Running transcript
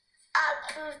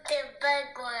Who's the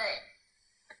big one?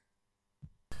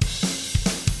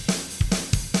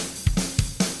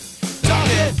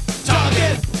 Talking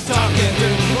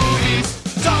through movies.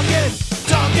 Talking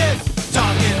through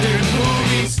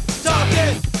movies. Talking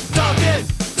through movies.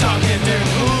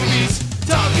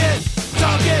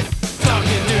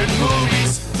 Talking through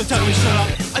movies. So tell me shut up,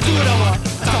 I do what I want,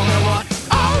 I talk what I want.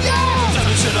 Oh yeah! Tell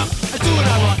me shut up, I do what I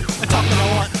want, I talk what I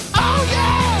want. Oh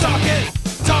yeah! Talking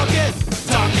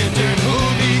through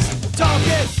movies.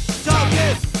 Talking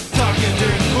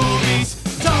through movies.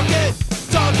 Talking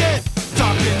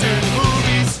through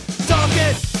movies.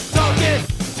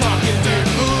 Talking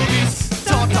through movies.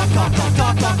 Talk.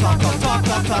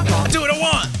 I do what I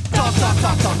want. Talk.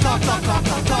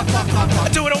 I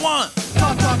do what I want.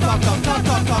 I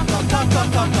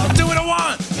do what I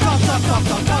want.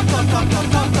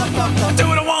 I do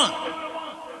what I want.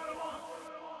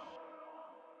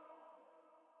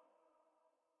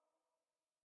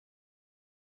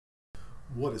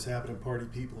 What is happening, party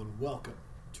people, and welcome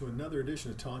to another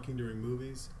edition of Talking During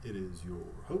Movies. It is your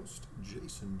host,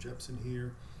 Jason Jepson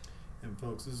here. And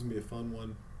folks, this is going to be a fun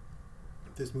one.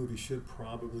 This movie should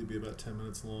probably be about 10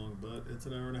 minutes long, but it's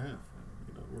an hour and a half.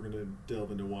 We're going to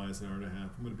delve into why it's an hour and a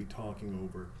half. I'm going to be talking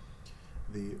over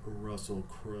the Russell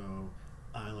Crowe,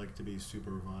 I like to be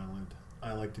super violent,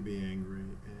 I like to be angry,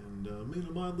 and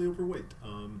mildly overweight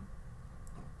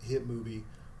hit movie,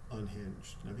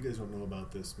 Unhinged. Now, if you guys don't know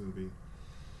about this movie,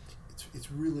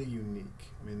 it's really unique.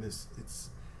 I mean, it's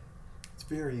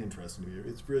very interesting to me.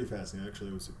 It's really fascinating. Actually,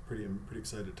 I'm pretty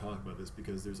excited to talk about this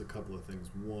because there's a couple of things.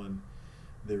 One,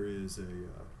 there is an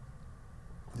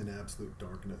absolute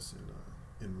darkness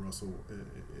in Russell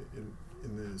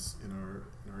in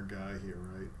our guy here,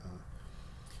 right?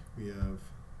 We have,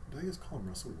 did I just call him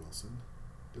Russell Wilson?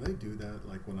 Did I do that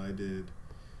like when I did?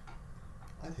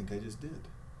 I think I just did.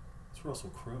 It's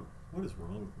Russell Crowe. What is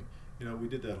wrong with me? We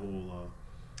did that whole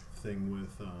thing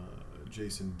with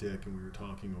Jason Dick, and we were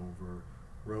talking over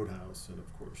Roadhouse, and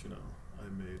of course, I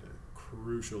made a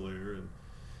crucial error, and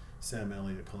Sam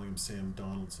Elliott calling him Sam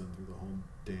Donaldson through the whole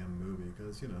damn movie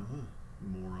because,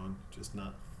 moron, just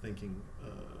not thinking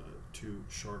too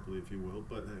sharply, if you will,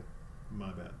 but hey,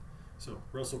 my bad. So,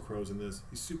 Russell Crowe's in this.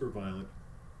 He's super violent,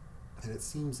 and it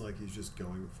seems like he's just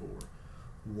going for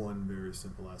one very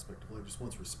simple aspect of life, just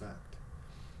wants respect.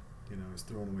 He's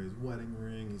throwing away his wedding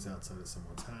ring, he's outside of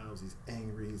someone's house, he's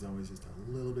angry, he's always just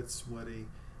a little bit sweaty,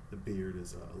 the beard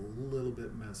is a little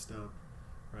bit messed up,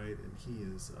 right? And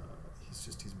he's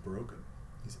broken.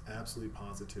 He's absolutely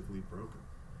positively broken.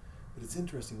 But it's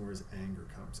interesting where his anger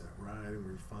comes at, right? And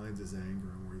where he finds his anger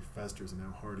and where he festers and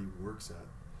how hard he works at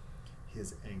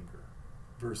his anger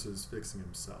versus fixing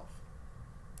himself.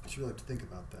 You should really have to think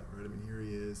about that, right? I mean, here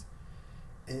he is,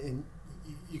 and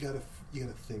you gotta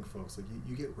think, folks. Like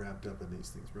you get wrapped up in these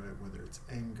things, right? Whether it's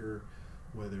anger,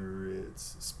 whether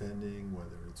it's spending,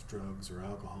 whether it's drugs or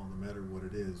alcohol, no matter what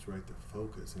it is, right? The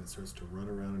focus, and it starts to run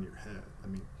around in your head. I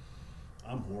mean,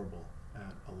 I'm horrible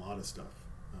at a lot of stuff,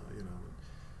 and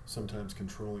sometimes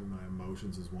controlling my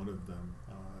emotions is one of them.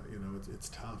 It's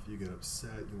tough. You get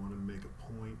upset. You want to make a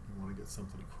point. You want to get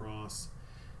something across.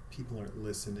 People aren't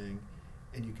listening,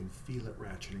 and you can feel it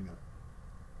ratcheting up.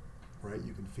 Right?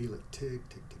 You can feel it tick,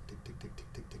 tick, tick, tick, tick, tick,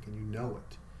 tick, tick, tick, and you know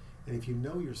it. And if you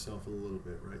know yourself a little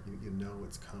bit, right, you know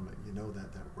it's coming. You know that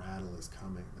rattle is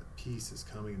coming, that peace is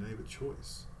coming, and now you have a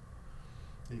choice.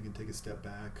 And you can take a step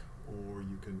back, or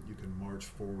you can march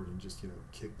forward and just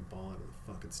kick the ball out of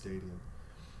the fucking stadium.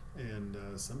 And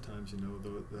sometimes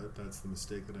that's the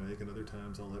mistake that I make, and other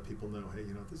times I'll let people know, hey,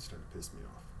 this is starting to piss me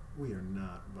off. We are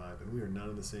not vibing. We are not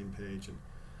on the same page, and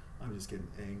I'm just getting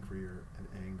angrier and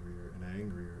angrier and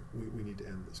angrier. We need to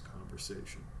end this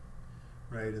conversation,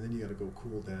 right? And then you got to go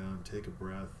cool down, take a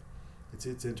breath.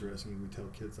 It's interesting. We tell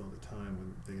kids all the time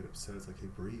when they get upset, it's like, hey,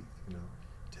 breathe,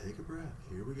 take a breath.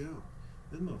 Here we go.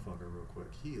 This motherfucker, real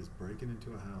quick, he is breaking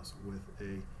into a house with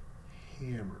a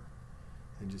hammer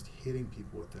and just hitting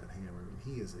people with that hammer. I mean,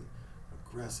 he is a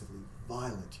aggressively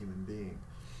violent human being.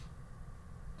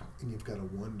 And you've got to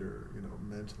wonder,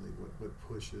 mentally, what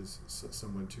pushes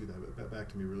someone to that. But back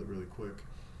to me really, really quick,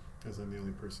 as I'm the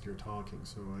only person here talking,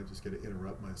 so I just got to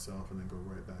interrupt myself and then go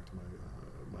right back to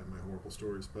my horrible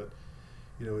stories. But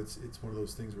it's one of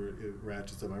those things where it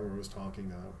ratchets up. I remember I was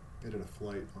talking. I did a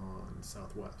flight on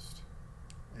Southwest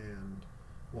and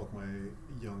walked my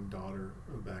young daughter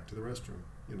back to the restroom,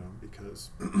 because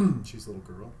she's a little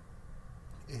girl,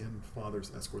 and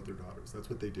fathers escort their daughters. That's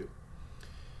what they do.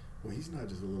 Well, he's not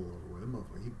just a little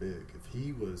overweight. He's big. If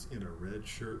he was in a red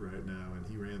shirt right now and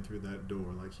he ran through that door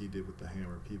like he did with the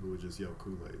hammer, people would just yell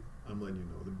Kool-Aid. I'm letting you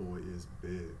know, the boy is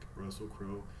big. Russell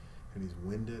Crowe and he's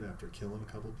winded after killing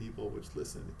a couple people, which,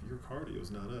 listen, if your cardio's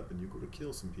not up and you go to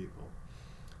kill some people,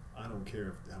 I don't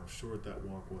care how short that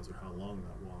walk was or how long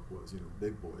that walk was.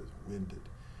 Big boy is winded.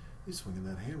 He's swinging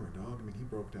that hammer, dog. I mean, he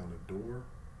broke down a door,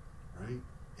 right?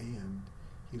 And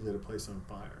he lit a place on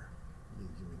fire.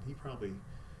 He probably,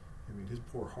 his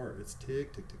poor heart, it's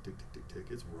tick, tick, tick, tick, tick, tick, tick.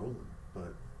 It's rolling.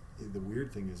 But the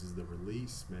weird thing is the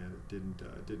release, man, it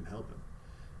didn't help him.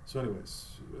 So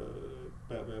anyways,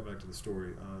 back to the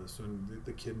story. So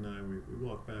the kid and I, we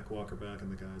walk her back,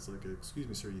 and the guy's like, "Excuse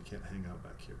me, sir, you can't hang out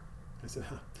back here." I said,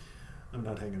 "I'm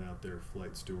not hanging out there,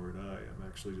 flight steward. I am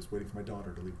actually just waiting for my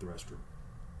daughter to leave the restroom."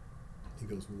 He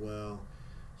goes, "Well,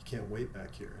 you can't wait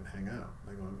back here and hang out."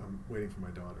 I go, I'm waiting for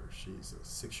my daughter. She's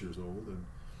 6 years old, and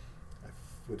I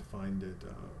would find it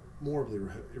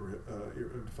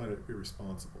find it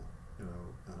irresponsible,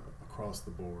 across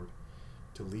the board,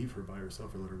 to leave her by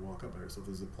herself or let her walk up by herself.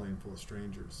 This is a plane full of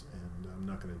strangers, and I'm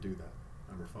not going to do that.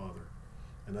 I'm her father,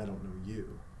 and I don't know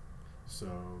you, so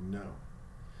no.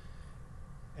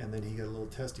 And then he got a little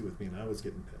testy with me, and I was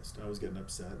getting pissed. I was getting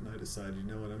upset, and I decided, you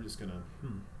know what, I'm just going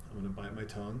to bite my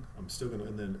tongue. I'm still going to,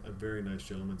 and then a very nice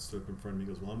gentleman stood up in front of me.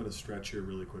 He goes, "Well, I'm going to stretch here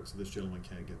really quick so this gentleman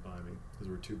can't get by me," because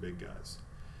we're two big guys.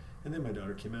 And then my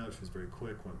daughter came out. She was very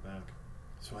quick, went back.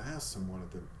 So I asked someone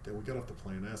we got off the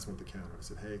plane, I asked someone at the counter, I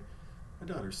said, "Hey, my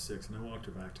daughter's 6, and I walked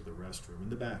her back to the restroom, in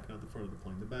the back, not the front of the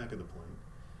plane, the back of the plane.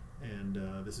 And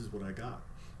this is what I got."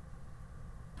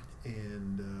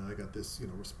 And I got this,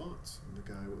 response. And the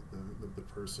guy, the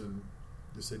person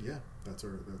just said, "Yeah, that's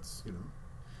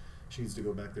she needs to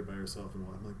go back there by herself." And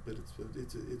I'm like, "But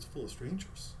it's full of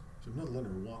strangers. So I'm not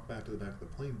letting her walk back to the back of the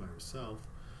plane by herself,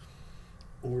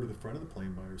 or to the front of the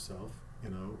plane by herself.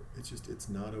 It's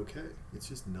not okay. It's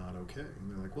just not okay."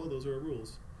 And they're like, "Well, those are our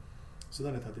rules." So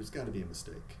then I thought, there's got to be a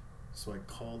mistake. So I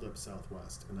called up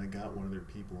Southwest, and I got one of their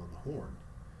people on the horn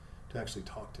to actually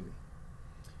talk to me.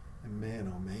 And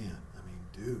man, oh man,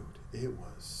 dude, it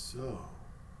was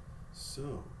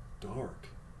so dark.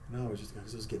 And I was just,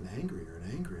 because I was getting angrier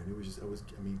and angrier, and it was just,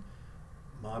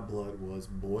 my blood was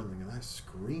boiling, and I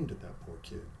screamed at that poor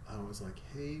kid. I was like,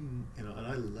 "Hey," and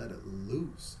I let it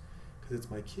loose, because it's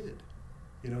my kid.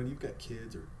 And you've got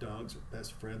kids or dogs or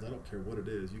best friends, I don't care what it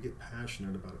is, you get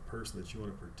passionate about a person that you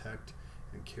want to protect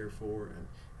and care for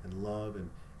and love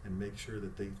and make sure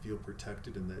that they feel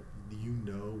protected, and that you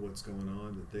know what's going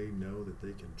on, that they know that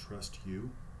they can trust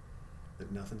you,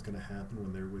 that nothing's going to happen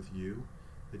when they're with you,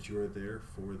 that you are there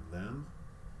for them.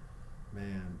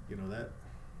 Man, that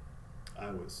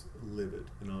I was livid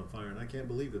and on fire, and I can't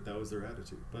believe that was their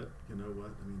attitude. But you know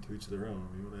what? To each their own.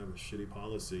 You want to have a shitty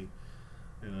policy,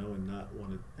 and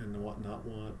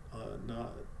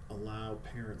not allow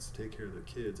parents to take care of their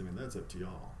kids. That's up to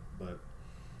y'all. But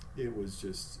it was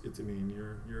just,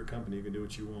 you're a company, you can do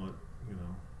what you want,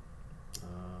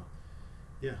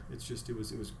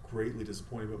 it was greatly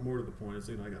disappointing. But more to the point is,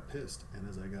 I got pissed, and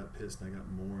as I got pissed, I got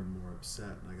more and more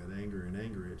upset, and I got angrier and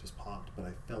angrier. It just popped, but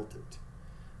I felt it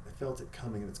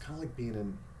coming. And it's kind of like being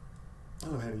in, I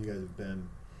don't know how many of you guys have been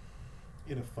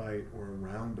in a fight or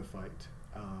around a fight.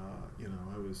 I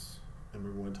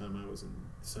remember one time I was in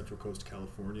Central Coast,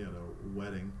 California, at a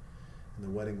wedding, and the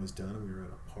wedding was done, and we were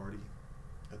at a party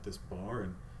at this bar,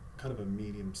 and kind of a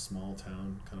medium small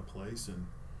town kind of place, and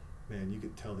man, you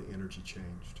could tell the energy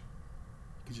changed.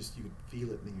 You could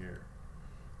feel it in the air.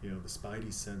 The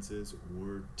spidey senses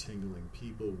were tingling.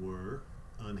 People were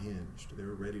unhinged. They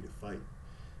were ready to fight.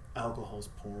 Alcohol's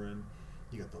pouring.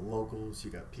 You got the locals.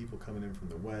 You got people coming in from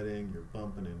the wedding. You're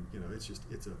bumping, and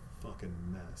it's a fucking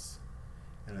mess.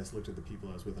 And I just looked at the people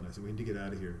I was with, and I said, "We need to get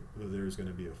out of here. There's going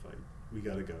to be a fight. We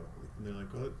got to go." And they're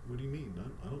like, "What do you mean?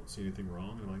 I don't see anything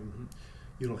wrong." And I'm like,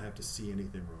 "You don't have to see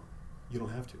anything wrong. You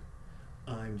don't have to.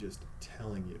 I'm just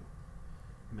telling you,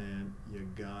 man,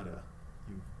 you've gotta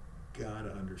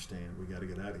understand, we gotta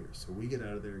get out of here." So we get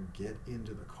out of there, get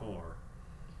into the car,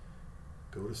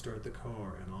 go to start the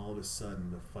car, and all of a sudden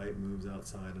the fight moves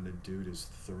outside, and a dude is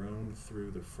thrown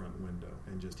through the front window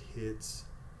and just hits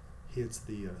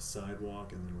the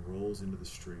sidewalk and then rolls into the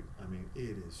street.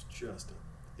 It is just,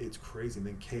 it's crazy. And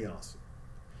then chaos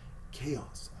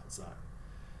outside.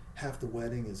 Half the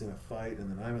wedding is in a fight,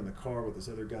 and then I'm in the car with this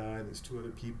other guy and these two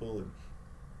other people, and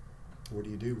what do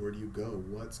you do? Where do you go?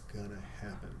 What's gonna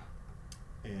happen?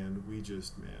 And we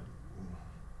just,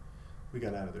 we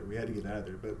got out of there. We had to get out of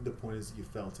there. But the point is, you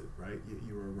felt it, right?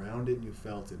 You were around it, and you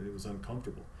felt it, and it was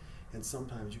uncomfortable. And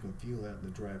sometimes you can feel that in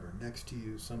the driver next to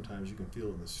you. Sometimes you can feel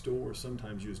it in the store.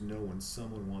 Sometimes you just know when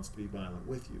someone wants to be violent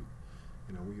with you.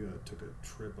 We took a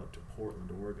trip up to Portland,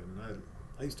 Oregon, and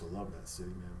I used to love that city,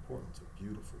 man. Portland's a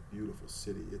beautiful, beautiful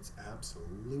city. It's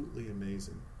absolutely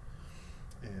amazing.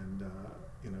 and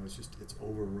it's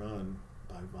overrun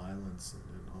by violence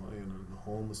and all, the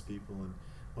homeless people. And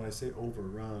when I say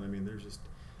overrun, I mean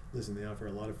listen, they offer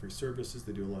a lot of free services,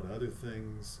 they do a lot of other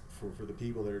things for the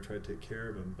people that are trying to take care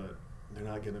of them, but they're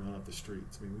not getting them off the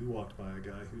streets. I mean, we walked by a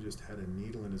guy who just had a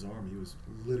needle in his arm. He was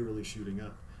literally shooting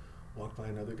up. Walked by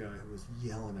another guy who was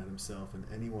yelling at himself and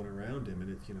anyone around him, and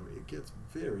it gets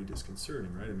very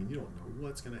disconcerting, right? I mean, you don't know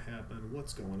what's going to happen,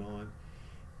 what's going on,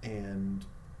 and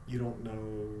you don't know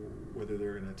whether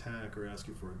they're going to attack or ask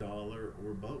you for $1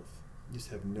 or both. You just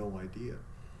have no idea.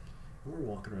 And we're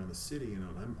walking around the city, and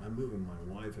I'm moving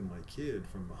my wife and my kid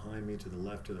from behind me to the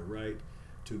left, to the right,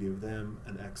 to give them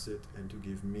an exit and to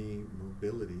give me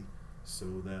mobility, so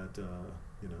that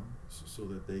so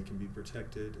that they can be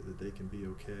protected, that they can be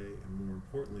okay, and more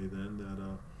importantly, then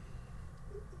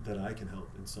that I can help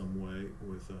in some way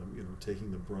with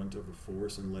taking the brunt of the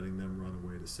force and letting them run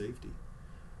away to safety.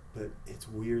 But it's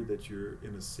weird that you're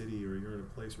in a city or you're in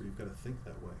a place where you've got to think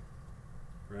that way,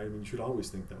 right? I mean, you should always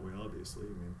think that way, obviously.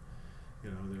 I mean,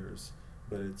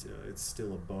 but it's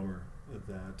still a bummer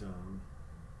that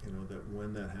that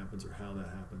when that happens or how that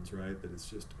happens, right? That it's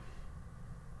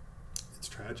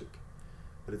tragic.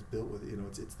 But it's built with,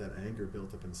 it's that anger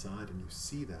built up inside, and you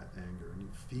see that anger and you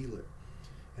feel it,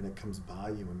 and it comes by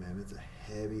you, and man, it's a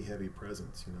heavy, heavy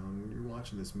presence, And when you're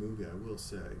watching this movie, I will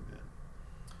say, man,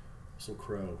 Russell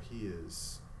Crowe, he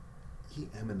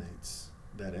emanates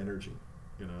that energy,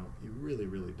 he really,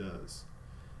 really does.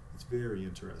 It's very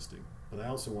interesting. But I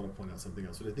also want to point out something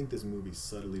else that I think this movie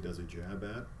subtly does a jab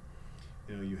at.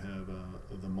 You have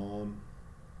the mom,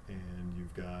 and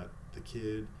you've got the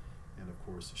kid. And of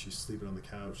course, she's sleeping on the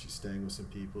couch, she's staying with some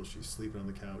people, she's sleeping on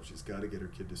the couch, she's got to get her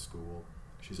kid to school,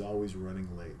 she's always running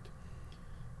late.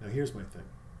 Now here's my thing,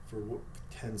 for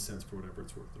 10 cents for whatever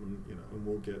it's worth, and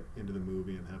we'll get into the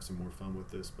movie and have some more fun with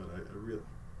this, but I really,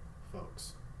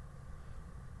 folks,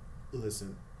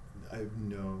 listen, I have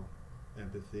no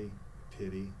empathy,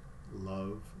 pity,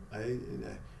 love, I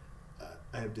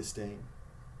have disdain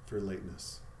for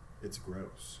lateness. It's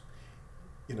gross.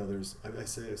 I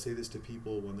say this to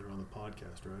people when they're on the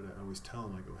podcast, right? I always tell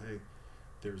them, I go, hey,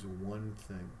 there's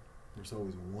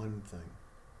always one thing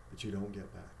that you don't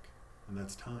get back, and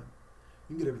that's time.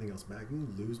 You can get everything else back. You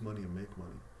can lose money and make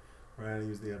money, right? I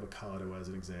use the avocado as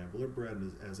an example, or bread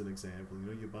as an example.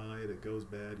 You buy it, it goes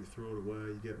bad, you throw it away,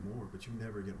 you get more, but you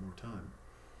never get more time.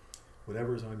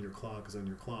 Whatever's on your clock is on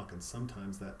your clock, and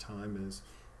sometimes that time is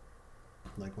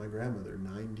like my grandmother,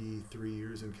 93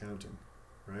 years and counting,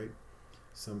 right?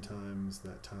 Sometimes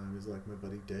that time is like my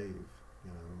buddy Dave,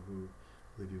 who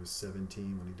I believe he was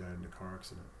 17 when he died in a car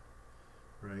accident,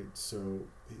 right? So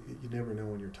you never know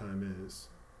when your time is,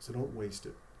 so don't waste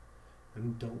it,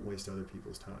 and don't waste other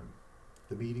people's time.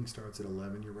 The meeting starts at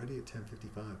 11, you're ready at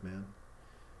 10:55, man.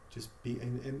 Just be,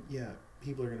 and yeah,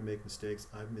 people are going to make mistakes.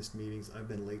 I've missed meetings, I've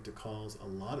been late to calls, a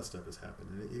lot of stuff has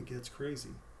happened, and it gets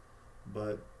crazy.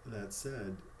 But that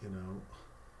said,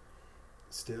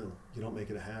 still, you don't make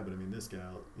it a habit. I mean, this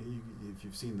gal, if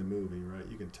you've seen the movie, right,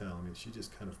 you can tell. I mean, she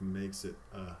just kind of makes it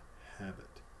a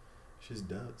habit. She just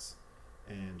does.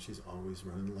 And she's always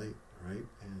running late, right?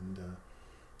 And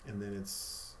then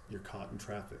you're caught in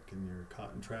traffic, and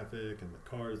the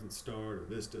car doesn't start, or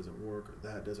this doesn't work, or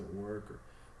that doesn't work, or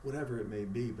whatever it may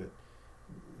be. But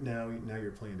now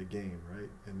you're playing a game, right?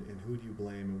 And who do you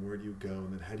blame, and where do you go,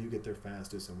 and then how do you get there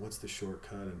fastest, and what's the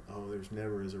shortcut, and there's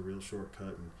never is a real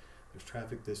shortcut, and there's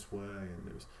traffic this way, and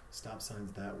there's stop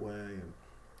signs that way, and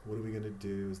what are we going to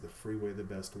do? Is the freeway the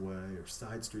best way, or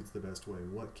side streets the best way?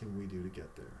 What can we do to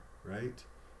get there, right?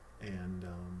 And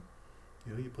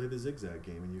you play the zigzag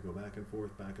game, and you go back and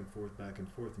forth, back and forth, back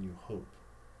and forth, and you hope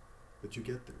that you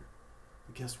get there.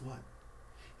 But guess what?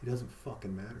 It doesn't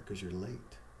fucking matter, because you're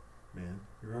late, man.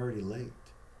 You're already late.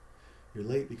 You're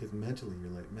late because mentally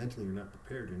you're late. Mentally you're not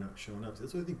prepared. You're not showing up. So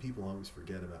that's what I think people always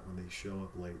forget about when they show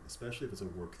up late, especially if it's a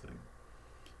work thing,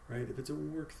 right? If it's a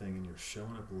work thing and you're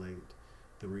showing up late,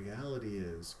 the reality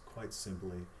is, quite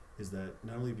simply, is that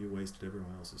not only have you wasted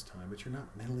everyone else's time, but you're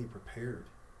not mentally prepared,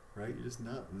 right? You're just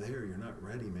not there. You're not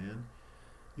ready, man.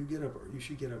 You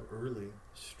should get up early,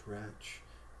 stretch,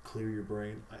 clear your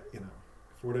brain,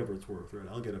 for whatever it's worth, right?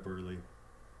 I'll get up early.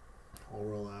 I'll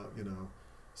roll out,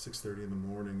 6:30 in the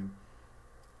morning, and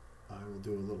I will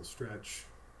do a little stretch,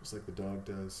 just like the dog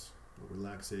does, a little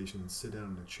relaxation, and sit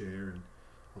down in a chair, and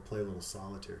I'll play a little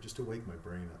solitaire just to wake my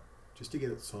brain up, just to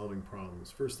get it solving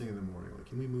problems first thing in the morning. Like,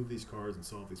 can we move these cars and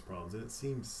solve these problems? And it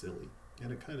seems silly,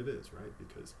 and it kind of is, right?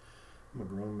 Because I'm a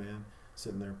grown man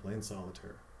sitting there playing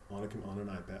solitaire on an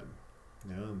iPad,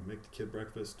 make the kid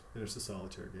breakfast, finish the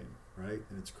solitaire game, right?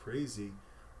 And it's crazy,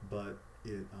 but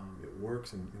it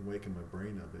works in waking my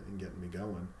brain up and getting me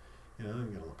going. You know,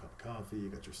 you got a little cup of coffee, you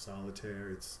got your solitaire.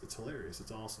 It's hilarious.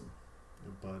 It's awesome.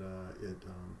 But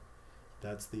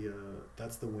that's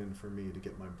the win for me to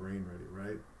get my brain ready,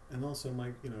 right? And also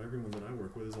everyone that I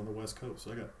work with is on the West Coast,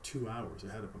 so I got 2 hours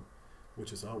ahead of them,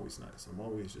 which is always nice. I'm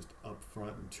always just up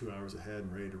front and 2 hours ahead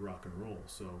and ready to rock and roll.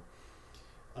 So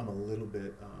I'm a little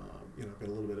bit, I've got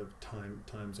a little bit of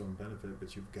time zone benefit,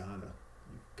 but you've gotta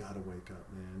wake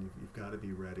up, man. You've got to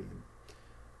be ready. And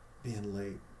being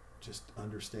late, just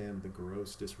understand the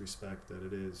gross disrespect that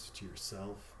it is to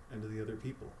yourself and to the other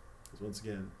people. Because once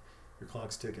again, your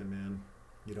clock's ticking, man.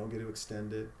 You don't get to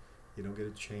extend it. You don't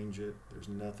get to change it. There's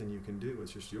nothing you can do.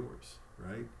 It's just yours,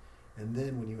 right? And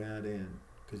then when you add in,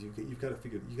 because you've got to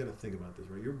think about this,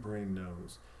 right? Your brain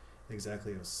knows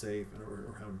exactly how safe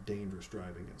or how dangerous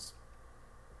driving is.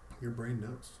 Your brain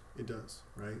knows. It does,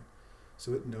 right?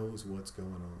 So it knows what's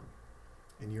going on.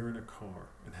 And you're in a car,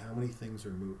 and how many things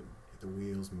are moving? The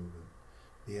wheels moving,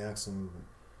 the axle moving.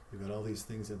 You've got all these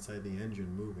things inside the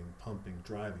engine moving, pumping,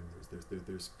 driving.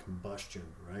 There's combustion,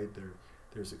 right?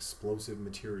 There's explosive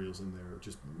materials in there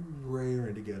just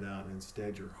raring to get out, and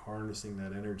instead you're harnessing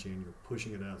that energy and you're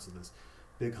pushing it out so this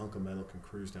big hunk of metal can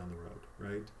cruise down the road,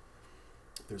 right?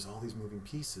 There's all these moving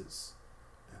pieces.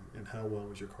 And how well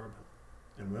was your car built?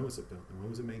 And when was it built? And when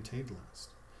was it maintained last?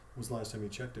 When was the last time you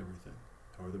checked everything?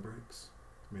 How are the brakes?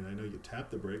 I mean, I know you tap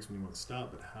the brakes when you want to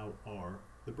stop, but how are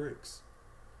the brakes?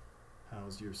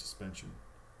 How's your suspension?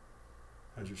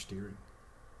 How's your steering?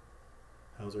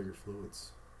 How's all your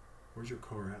fluids? Where's your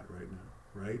car at right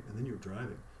now, right? And then you're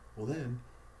driving. Well then,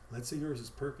 let's say yours is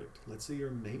perfect. Let's say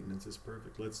your maintenance is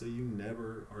perfect. Let's say you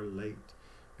never are late.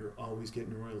 You're always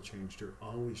getting your oil changed. You're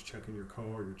always checking your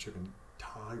car. You're checking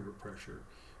tire pressure.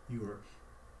 You're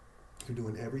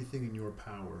doing everything in your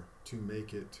power to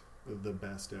make it the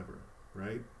best ever,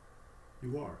 right?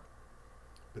 You are.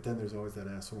 But then there's always that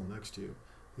asshole next to you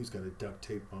who's got a duct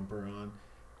tape bumper on.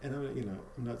 And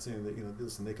I'm not saying that,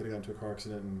 listen, they could have gotten into a car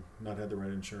accident and not had the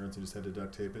right insurance and just had to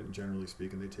duct tape it, and generally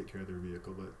speaking, they take care of their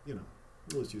vehicle. But,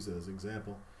 let's use it as an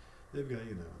example. They've got,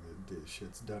 the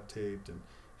shit's duct taped and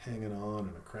hanging on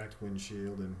and a cracked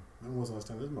windshield. And when was the last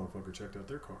time this motherfucker checked out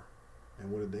their car?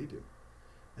 And what did they do?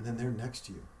 And then they're next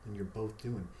to you, and you're both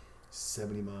doing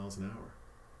 70 miles an hour.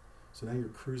 So now you're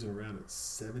cruising around at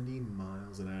 70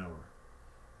 miles an hour,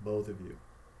 both of you,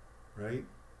 right?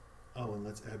 Oh, and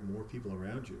let's add more people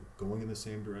around you, going in the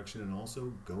same direction and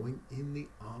also going in the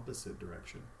opposite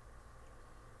direction.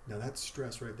 Now that's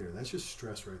stress right there. That's just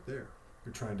stress right there.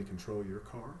 You're trying to control your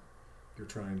car. You're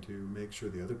trying to make sure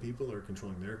the other people are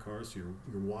controlling their cars. So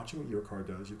you're watching what your car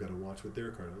does. You've got to watch what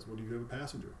their car does. What if you have a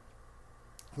passenger?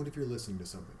 What if you're listening to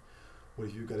something? What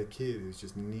if you've got a kid who's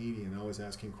just needy and always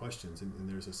asking questions, and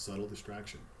there's a subtle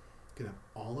distraction? You can have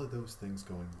all of those things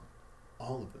going on.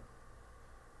 All of them.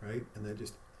 Right? And that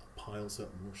just piles up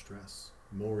more stress.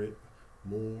 More. And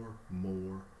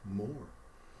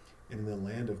in the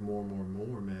land of more,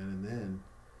 man, and then,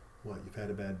 what, you've had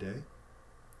a bad day?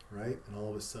 Right? And all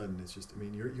of a sudden, it's just,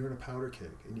 you're in a powder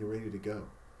keg, and you're ready to go.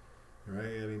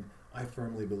 Right? I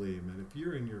firmly believe, man, if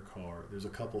you're in your car, there's a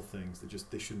couple things that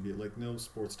they shouldn't be, like no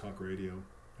sports talk radio,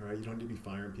 all right? You don't need to be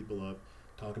firing people up,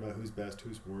 talking about who's best,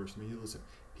 who's worst. Listen,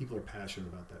 people are passionate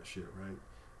about that shit, right?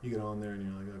 You get on there and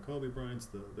you're like, oh, Kobe Bryant's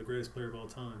the greatest player of all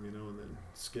time, and then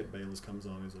Skip Bayless comes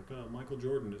on, he's like, oh, Michael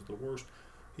Jordan is the worst,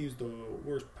 he's the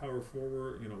worst power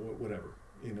forward, whatever,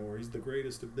 or he's the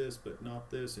greatest of this, but not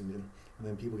this, and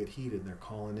then people get heated and they're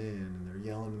calling in and they're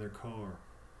yelling in their car.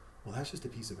 Well, that's just a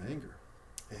piece of anger.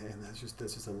 And that's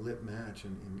just a lit match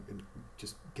and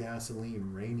just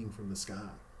gasoline raining from the sky,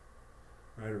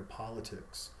 right? Or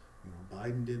politics.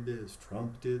 Biden did this,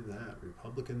 Trump did that,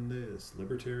 Republican this,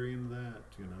 Libertarian that,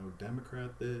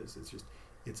 Democrat this.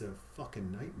 It's a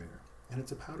fucking nightmare, and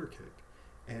it's a powder keg.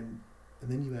 And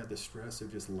then you add the stress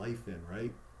of just life in,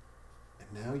 right?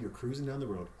 And now you're cruising down the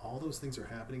road. All those things are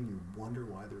happening. You wonder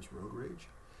why there's road rage.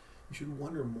 You should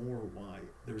wonder more why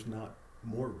there's not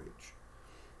more rage.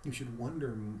 You should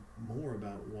wonder more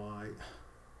about why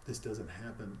this doesn't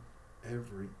happen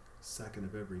every second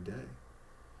of every day.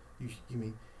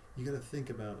 You got to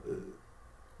think about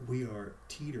we are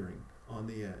teetering on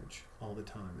the edge all the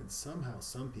time, and somehow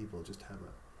some people just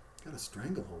got a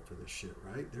stranglehold for this shit,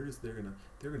 right? They're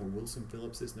gonna Wilson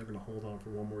Phillips this, and they're gonna hold on for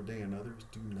one more day, and others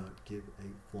do not give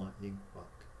a flying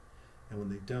fuck. And when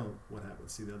they don't, what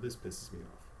happens? See, now this pisses me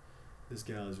off. This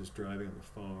gal is just driving on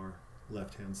the far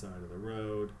left-hand side of the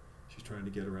road. She's trying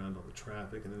to get around all the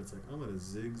traffic, and then it's like, I'm going to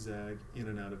zigzag in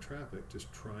and out of traffic, just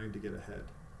trying to get ahead,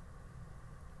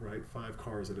 right? 5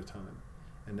 cars at a time.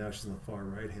 And now she's on the far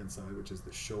right-hand side, which is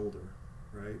the shoulder,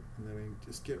 right? And I mean,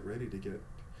 just get ready to get,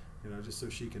 just so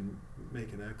she can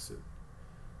make an exit.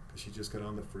 Because she just got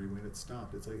on the freeway and it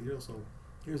stopped. It's like,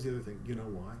 here's the other thing. You know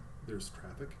why there's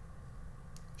traffic?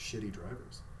 Shitty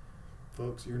drivers.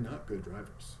 Folks, you're not good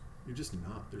drivers. You're just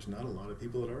not. There's not a lot of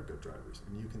people that are good drivers.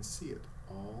 And you can see it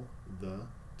all the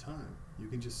time. You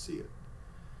can just see it.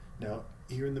 Now,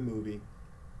 here in the movie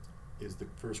is the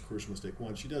first crucial mistake.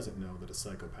 One, she doesn't know that a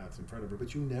psychopath's in front of her,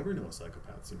 but you never know a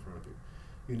psychopath's in front of you.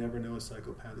 You never know a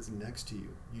psychopath is next to you.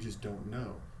 You just don't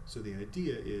know. So the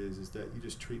idea is that you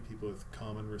just treat people with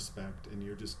common respect and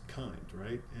you're just kind,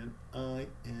 right? And I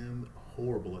am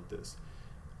horrible at this.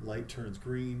 Light turns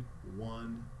green,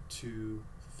 1, 2,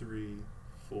 3,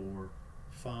 4,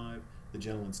 5. The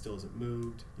gentleman still hasn't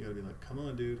moved. You gotta be like, come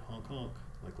on, dude, honk, honk.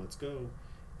 Like, let's go.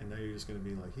 And now you're just gonna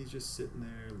be like, he's just sitting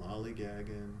there,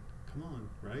 lollygagging. Come on,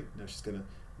 right?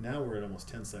 Now we're at almost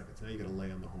 10 seconds. Now you gotta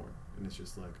lay on the horn. And it's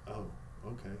just like, oh,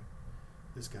 okay.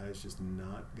 This guy's just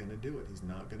not gonna do it. He's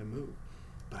not gonna move.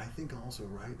 But I think also,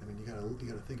 right? I mean, you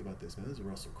gotta think about this, man. This is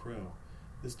Russell Crowe.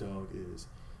 This dog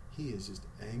he is just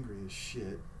angry as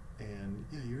shit. And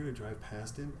yeah, you're gonna drive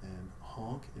past him and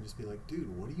honk and just be like,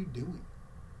 dude, what are you doing?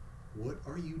 What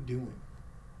are you doing?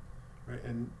 Right?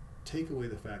 And take away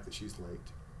the fact that she's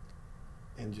late,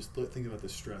 and just think about the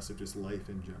stress of just life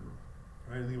in general.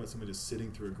 Right? And think about someone just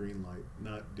sitting through a green light,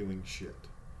 not doing shit.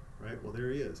 Right? Well,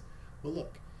 there he is. Well,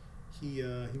 look, he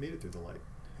made it through the light,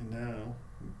 and now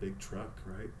big truck,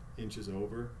 right, inches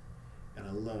over, and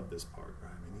I love this part.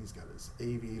 Right? I mean, he's got his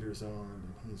aviators on,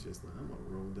 and he's just like, I'm gonna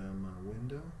roll down my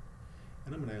window,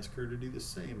 and I'm gonna ask her to do the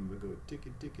same. I'm gonna go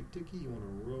ticky, ticky, ticky. You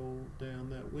wanna roll down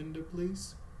that window,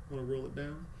 please? Wanna roll it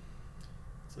down?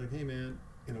 It's like, hey man,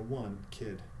 one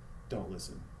kid, don't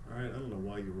listen. All right, I don't know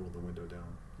why you rolled the window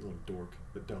down, you little dork,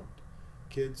 but don't.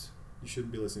 Kids, you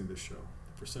shouldn't be listening to this show.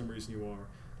 If for some reason you are,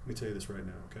 let me tell you this right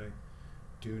now, okay?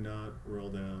 Do not roll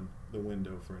down the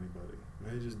window for anybody.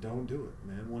 Right? Just don't do it,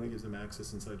 man. One, it gives them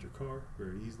access inside your car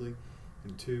very easily,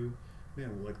 and two,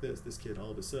 man, well, like this kid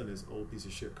all of a sudden, his old piece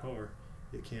of shit car,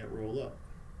 it can't roll up,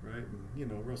 right?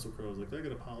 And Russell Crowe's like, I got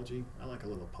an apology. I like a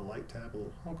little polite tap, a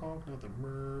little honk honk, not the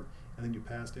mrr, and then you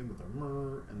passed him with a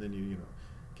mrr, and then you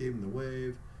gave him the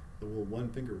wave, the little one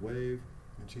finger wave,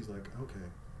 and she's like, okay,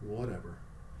 whatever.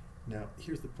 Now,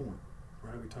 here's the point,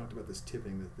 right? We talked about this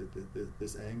tipping,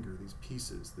 this anger, these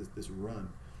pieces, this run.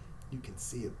 You can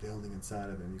see it building inside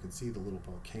of him. You can see the little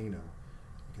volcano.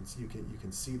 You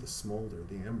can see the smolder,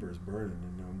 the embers burning,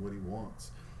 and what he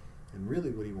wants. And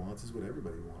really what he wants is what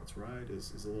everybody wants, right?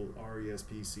 Is a little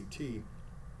RESPCT.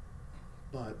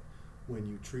 But when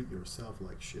you treat yourself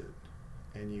like shit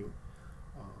and you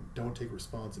don't take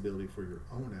responsibility for your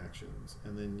own actions,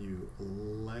 and then you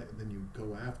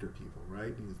go after people,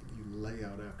 right? You lay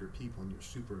out after people, and you're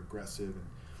super aggressive,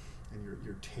 and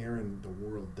you're tearing the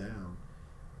world down.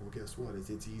 Well, guess what?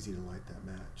 It's easy to light that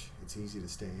match. It's easy to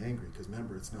stay angry because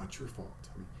remember, it's not your fault.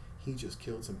 I mean, he just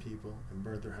killed some people and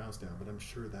burnt their house down, but I'm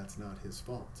sure that's not his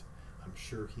fault. I'm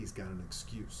sure he's got an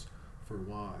excuse for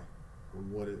why, or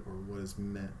what is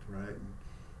meant, right?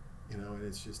 And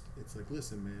it's like,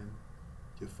 listen, man,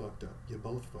 you fucked up. You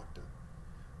both fucked up.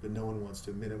 But no one wants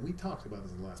to admit it. We talked about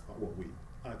this in the last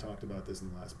I talked about this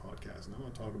in the last podcast, and I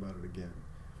want to talk about it again.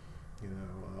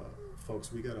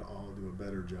 Folks, we got to all do a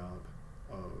better job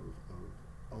of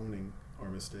owning our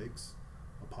mistakes,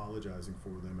 apologizing for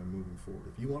them, and moving forward.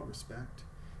 If you want respect,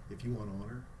 if you want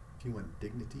honor, if you want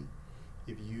dignity,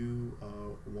 if you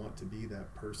want to be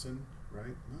that person,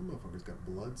 right? That motherfucker's got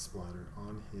blood splattered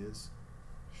on his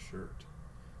shirt.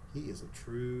 He is a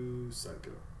true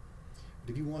psycho.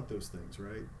 But if you want those things,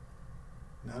 right?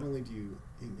 Not only do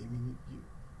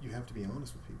you have to be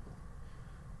honest with people.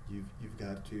 You've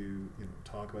got to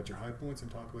talk about your high points and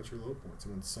talk about your low points.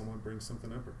 And when someone brings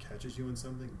something up or catches you in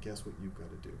something, guess what you've got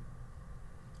to do?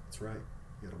 That's right.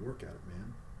 You got to work at it,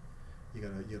 man. You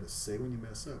gotta say when you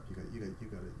mess up. You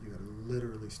gotta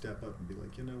literally step up and be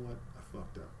like, you know what? I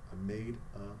fucked up. I made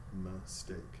a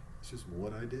mistake. It's just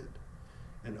what I did,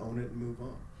 and own it and move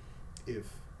on.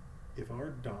 If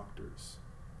our doctors,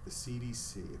 the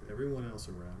CDC, if everyone else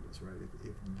around us, right,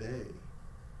 if they,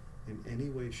 in any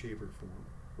way, shape, or form,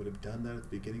 would have done that at the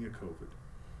beginning of COVID.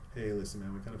 Hey, listen,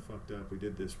 man, we kind of fucked up. We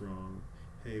did this wrong.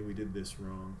 Hey, we did this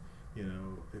wrong.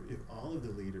 If all of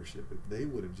the leadership, if they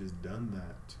would have just done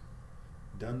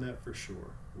that for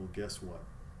sure, well, guess what?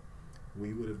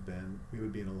 We would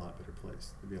be in a lot better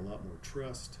place. There'd be a lot more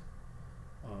trust,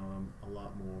 a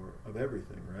lot more of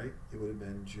everything, right? It would have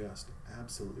been just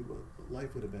absolutely,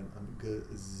 life would have been a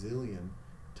gazillion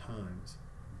times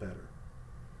better.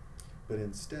 But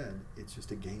instead, it's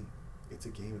just a game. It's a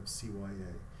game of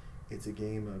CYA. It's a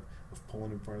game of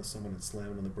pulling in front of someone and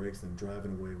slamming on the brakes and then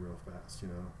driving away real fast, you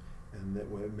know. And that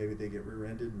way, maybe they get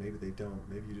rear-ended, maybe they don't.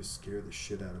 Maybe you just scare the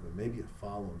shit out of it. Maybe you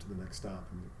follow them to the next stop.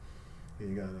 And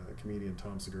you got a comedian,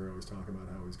 Tom Segura, always talking about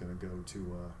how he's going to go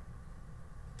to.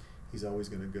 He's always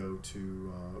going to go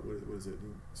to what is it,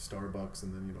 Starbucks,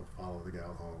 and then follow the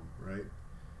gal home, right?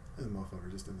 And the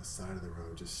motherfucker just on the side of the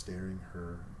road, just staring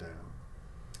her down.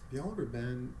 Have y'all ever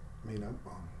been? I mean, I'll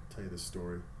tell you this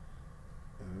story.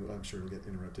 I'm sure it'll get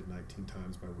interrupted 19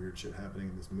 times by weird shit happening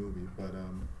in this movie, but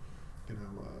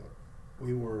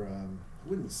we were. I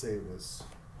wouldn't say it was.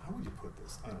 How would you put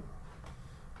this? I don't know.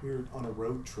 We were on a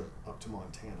road trip up to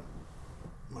Montana.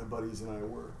 My buddies and I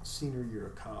were senior year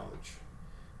of college.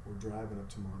 We're driving up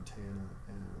to Montana,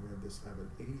 and we have I have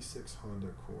an '86 Honda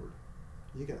Accord.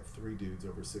 You got 3 dudes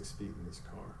over 6 feet in this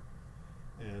car,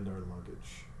 and our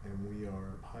luggage. And we are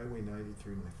up Highway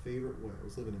 93. My favorite way. I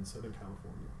was living in Southern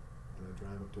California, and I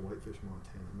drive up to Whitefish,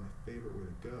 Montana. My favorite way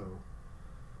to go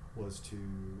was to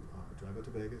drive out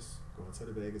to Vegas, go outside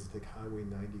of Vegas, and take Highway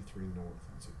 93 north.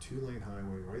 It's a 2-lane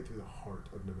highway right through the heart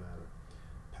of Nevada,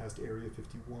 past Area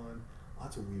 51.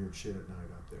 Lots of weird shit at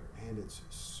night up there, and it's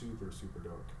super, super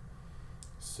dark.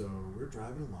 So we're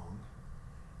driving along,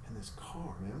 and this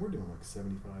car, man, we're doing like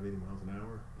 75, 80 miles an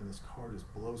hour, and this car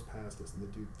just blows past us, and the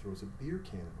dude throws a beer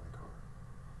can at my car.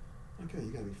 Okay,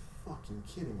 you gotta be fucking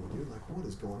kidding me, dude. Like, what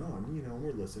is going on?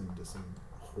 We're listening to some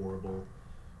horrible,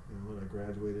 when I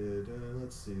graduated,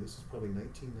 let's see, this is probably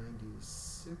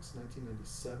 1996,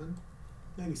 1997?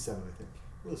 97, I think.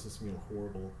 We're listening to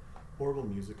some, horrible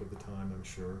music of the time, I'm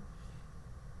sure.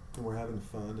 And we're having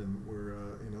fun, and we're,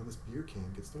 this beer can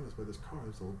gets thrown at us by this car,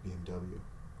 this old BMW.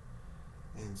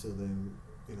 And so then,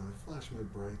 I flash my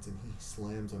brights, and he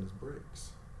slams on his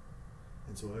brakes.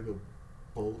 And so I go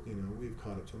we've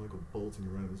caught up to him, I go bolting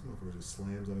around, this motherfucker just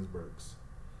slams on his brakes.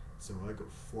 So I go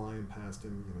flying past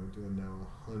him, doing now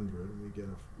 100, and we get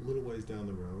a little ways down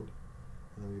the road,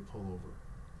 and then we pull over.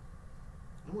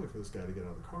 I'm waiting for this guy to get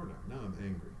out of the car now. Now I'm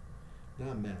angry.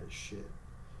 Now I'm mad as shit.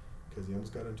 Because he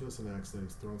almost got into us in an accident,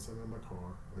 he's throwing something in my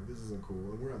car. Like, this isn't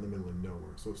cool, and we're out in the middle of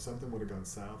nowhere. So if something would have gone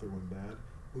south or went bad,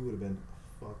 we would have been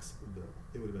fucksville.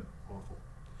 It would have been awful.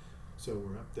 So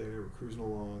we're up there, we're cruising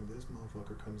along, this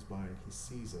motherfucker comes by, and he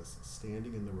sees us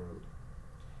standing in the road.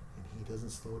 And he doesn't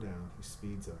slow down, he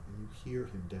speeds up, and you hear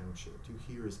him downshift. You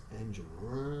hear his engine,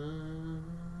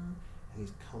 and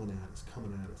he's coming at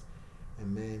us.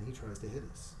 And man, he tries to hit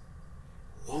us.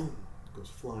 Whoom! Goes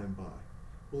flying by.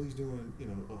 Well, he's doing,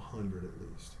 100 at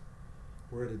least.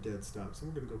 We're at a dead stop, so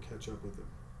we're going to go catch up with him.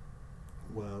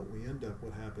 Well, we end up,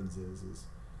 what happens is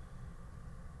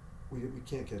we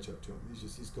can't catch up to him.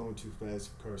 He's going too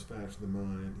fast, the car's faster than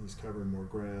mine, he's covering more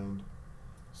ground.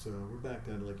 So we're back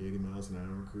down to like 80 miles an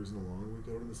hour, cruising along, we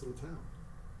go to this little town.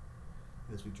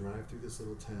 And as we drive through this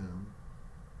little town,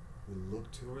 we look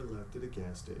to our left at a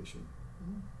gas station.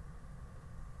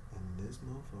 And this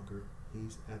motherfucker,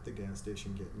 he's at the gas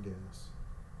station getting gas.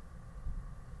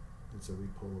 And so we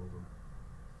pull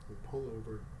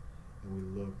over, and we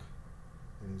look,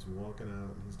 and he's walking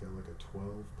out, and he's got like a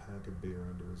 12-pack of beer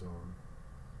under his arm.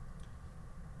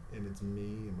 And it's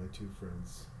me and my 2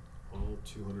 friends, all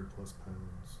 200 plus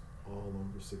pounds, all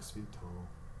over 6 feet tall.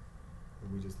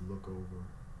 And we just look over,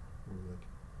 and we're like,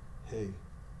 hey,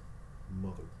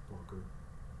 motherfucker,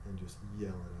 and just yell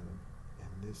at him.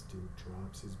 And this dude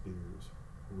drops his beers,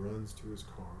 runs to his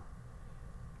car,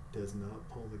 does not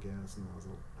pull the gas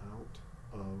nozzle out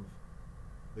of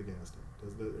the gas tank,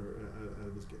 out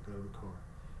of the car,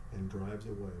 and drives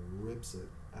away, rips it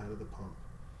out of the pump,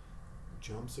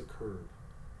 jumps a curb.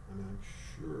 I mean, I'm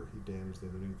sure he damaged the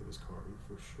underneath of his car. He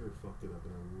for sure fucked it up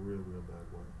in a real, real bad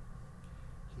way.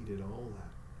 He did all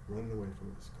that, running away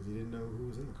from us, because he didn't know who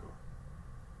was in the car.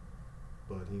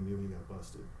 But he knew he got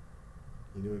busted.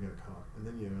 He knew he got caught. And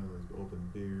then, there's open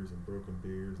beers and broken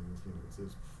beers, and this, it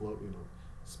says float,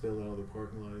 spill out of the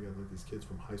parking lot. You got like these kids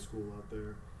from high school out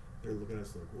there. They're looking at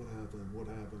us like, what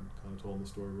happened? Kind of told them the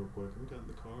story real quick. And we got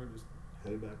in the car and just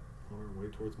headed back on our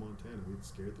way towards Montana. We'd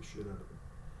scared the shit out of them.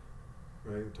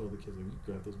 Right? We told the kids, like, you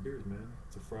grab those beers, man.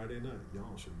 It's a Friday night.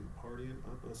 Y'all should be partying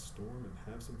up a storm and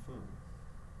have some fun.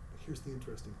 But here's the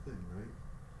interesting thing, right?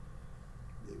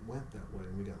 It went that way,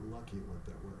 and we got lucky it went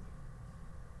that way.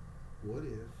 What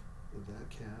if that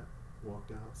cat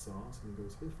walked out, saw us, and he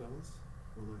goes, hey, fellas.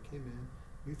 We're like, hey, man,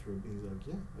 you threw it. He's like,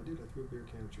 yeah, I did. I threw a beer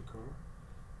can at your car.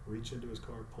 Reached into his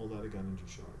car, pulled out a gun, and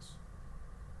just shot us.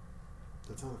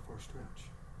 That's not a far stretch.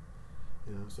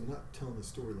 So I'm not telling the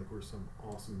story like we're some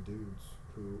awesome dudes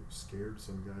who scared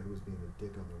some guy who was being a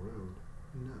dick on the road.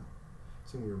 No.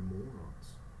 So we were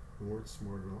morons. We weren't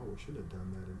smart at all. We shouldn't have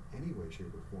done that in any way, shape,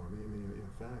 or form. I mean,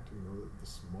 in fact, the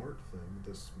smart thing,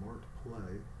 the smart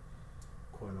play,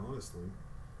 quite honestly,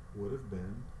 would have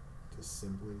been to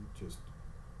simply just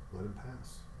let him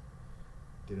pass.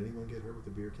 Did anyone get hurt with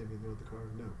the beer can being thrown at the car?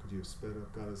 No. Could you have sped up,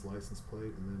 got his license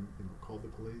plate, and then called the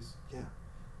police? Yeah.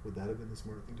 Would that have been the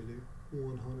smart thing to do?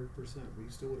 100%. We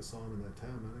still would have saw him in that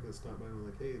town. Man, I got to stop by and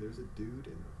like, hey, there's a dude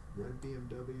in a red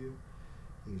BMW.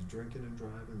 He's drinking and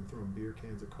driving and throwing beer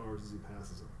cans at cars as he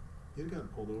passes them. He'd have gotten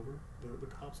pulled over. The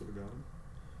cops would have got him.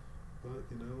 But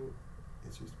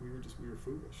it's just we were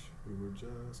foolish. We were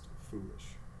just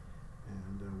foolish,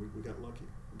 and we got lucky.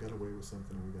 We got away with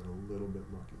something, and we got a little bit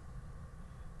lucky.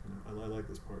 I like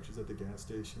this part. She's at the gas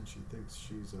station. She thinks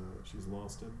she's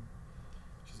lost him.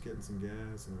 She's getting some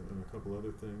gas and a couple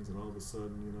other things, and all of a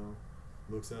sudden,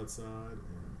 looks outside,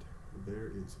 and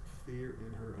there is fear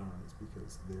in her eyes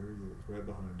because there he is, right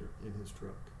behind her in his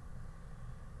truck.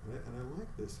 And I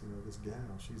like this, this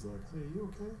gal. She's like, "Honey, are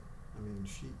you okay?" I mean,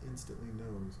 she instantly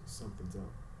knows something's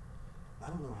up. I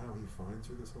don't know how he finds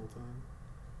her this whole time.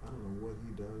 I don't know what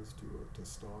he does to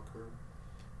stalk her,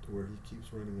 to where he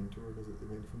keeps running into her. Because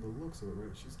from the looks of it,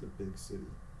 right, she's in a big city,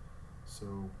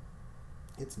 so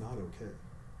it's not okay.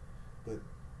 But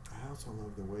I also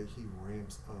love the way he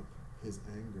ramps up his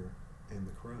anger and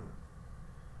the crime,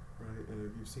 right? And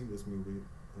if you've seen this movie,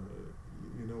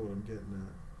 you know what I'm getting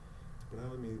at. But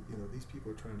I mean, these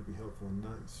people are trying to be helpful and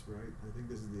nice, right? I think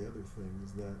this is the other thing,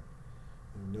 is that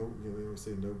they always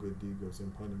say no good deed goes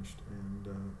unpunished, and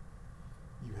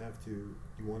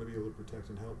you want to be able to protect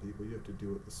and help people, you have to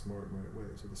do it the smart and right way.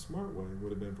 So the smart way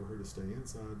would have been for her to stay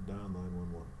inside, dial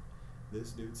 911.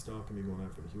 This dude stalking me, going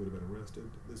after me, he would have been arrested.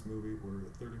 This movie, we're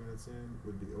 30 minutes in,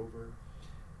 would be over.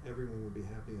 Everyone would be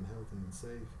happy and healthy and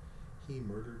safe. He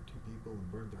murdered 2 people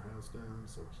and burned their house down,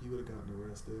 so he would have gotten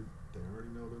arrested. They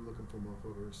already know they're looking for him off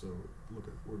over, so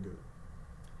we're good.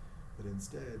 But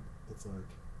instead, it's like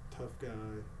tough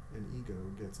guy and ego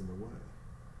gets in the way,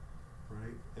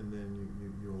 right? And then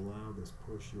you allow this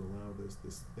push, you allow this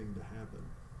thing to happen.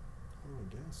 Oh,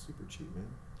 gas super cheap,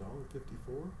 man.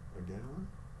 $1.54 a gallon.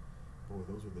 Boy,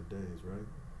 those were the days, right?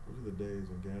 Those were the days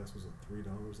when gas was at $3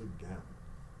 a gallon.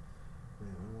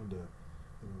 Man, I wanted to,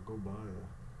 go buy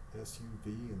a SUV,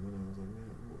 and then I was like,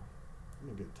 man, I'm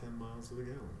gonna get 10 miles to the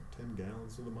gallon, 10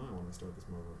 gallons to the mile when I start this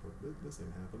motherfucker. This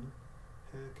ain't happening.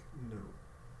 Heck no.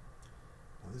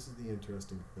 Now this is the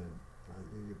interesting thing.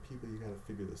 People, you gotta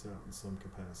figure this out in some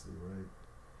capacity, right?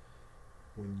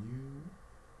 When you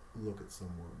look at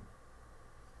someone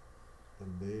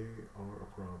and they are a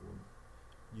problem,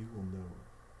 you will know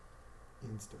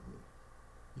instantly.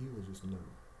 You will just know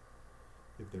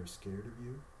if they're scared of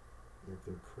you, or if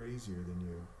they're crazier than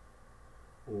you,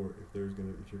 or if you're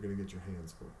gonna get your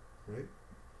hands full, right?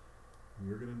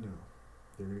 You're gonna know.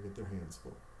 They're gonna get their hands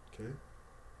full, okay?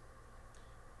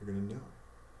 You're gonna know.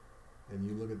 And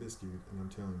you look at this dude, and I'm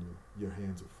telling you, your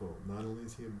hands are full. Not only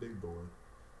is he a big boy,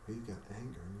 but he's got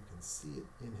anger, and you can see it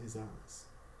in his eyes.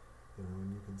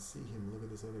 And you can see him look at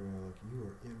this other guy like, you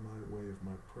are in my way of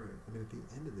my prey. I mean, at the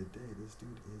end of the day, this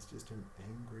dude is just an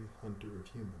angry hunter of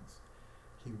humans.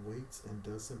 He waits and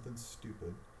does something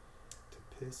stupid to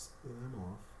piss them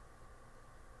off,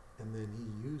 and then he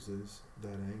uses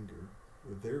that anger,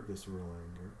 or their visceral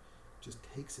anger, just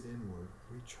takes it inward,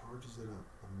 recharges it up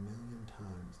 1,000,000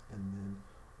 times, and then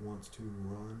wants to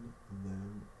run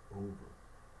them over.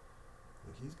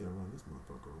 Like, he's gonna run this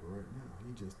motherfucker over right now.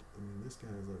 This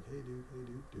guy's like, hey dude,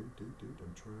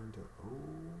 I'm trying to, oh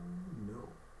no.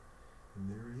 And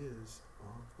there he is,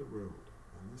 off the road.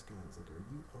 And this guy's like, and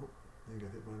he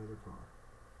got hit by another car.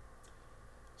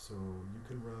 So you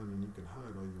can run and you can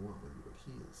hide all you want, lady, but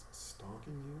he is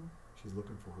stalking you. She's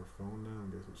looking for her phone now,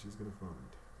 and guess what she's gonna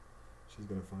find? She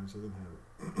doesn't have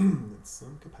it. In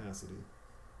some capacity,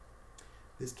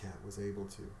 this cat was able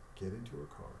to get into her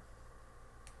car,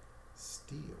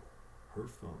 steal her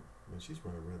phone. I mean, she's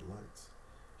running red lights.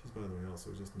 She's, by the way,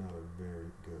 also just not a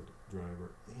very good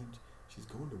driver, and she's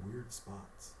going to weird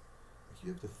spots. Like,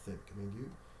 you have to think. I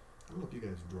don't know if you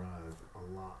guys drive a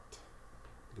lot,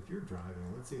 but if you're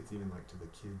driving, let's say it's even like to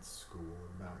the kids' school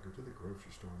and back, or to the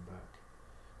grocery store and back,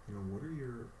 what are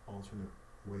your alternate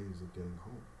ways of getting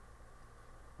home?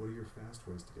 What are your fast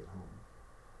ways to get home?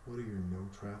 What are your no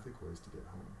traffic ways to get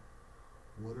home?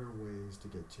 What are ways to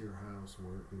get to your house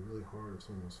where it'd be really hard if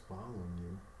someone was following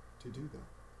you to do that?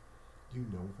 Do you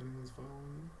know if anyone's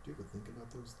following you? Do you ever think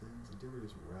about those things? Do you ever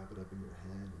just wrap it up in your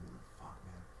head and you're like, fuck,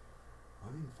 man, am I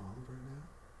being followed right now?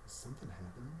 Is something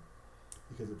happening?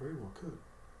 Because it very well could.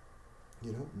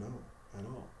 You don't know at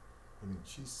all.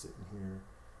 She's sitting here,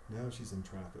 now she's in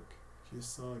traffic. She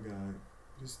just saw a guy,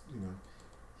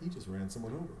 he just ran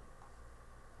someone over.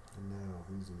 And now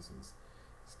he's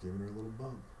giving her a little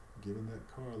bump, giving that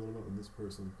car a little bump, and this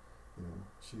person,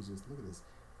 she's just, look at this.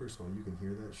 First of all, you can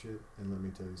hear that shit, and let me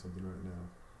tell you something right now.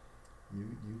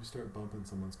 You start bumping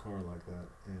someone's car like that,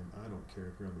 and I don't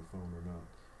care if you're on the phone or not,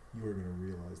 you are going to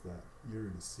realize that. You're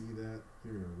going to see that,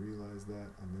 you're going to realize that,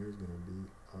 and there's going to be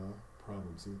a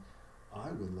problem. See,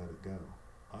 I would let it go.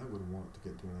 I would want to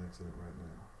get to an accident right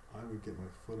now. I would get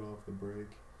my foot off the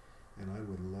brake, and I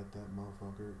would let that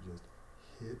motherfucker just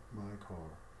hit my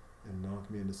car and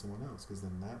knock me into someone else, because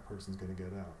then that person's going to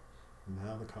get out.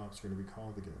 Now the cops are going to be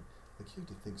called again. Like, you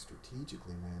have to think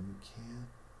strategically, man. You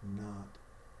cannot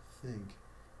think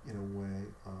in a way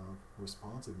of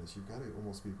responsiveness. You've got to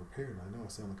almost be prepared. I know I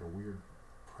sound like a weird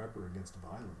prepper against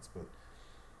violence, but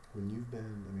when you've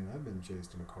been, I've been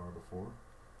chased in a car before.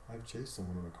 I've chased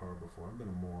someone in a car before. I've been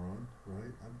a moron,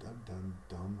 right? I've done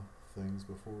dumb things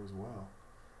before as well.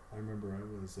 I remember I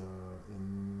was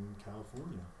in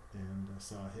California and I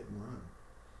saw a hit and run.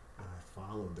 And I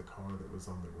followed the car that was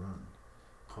on the run.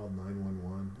 Called 911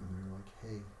 and they're like,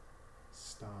 hey,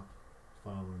 stop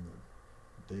following them.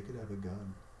 They could have a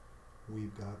gun.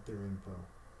 We've got their info.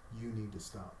 You need to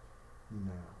stop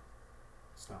now.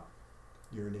 Stop.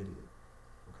 You're an idiot.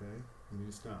 Okay? You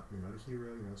need to stop. You're not a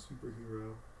hero. You're not a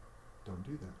superhero. Don't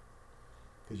do that.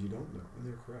 Because you don't know. And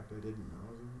they're correct. I didn't know.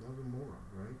 I was a moron,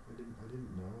 right? I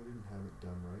didn't know. I didn't have it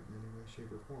done right in any way,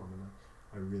 shape, or form. And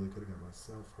I really could have got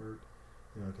myself hurt.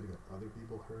 I could have got other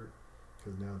people hurt.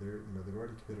 Because now they've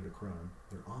already committed a crime.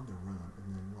 They're on the run. And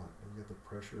then what? And you got the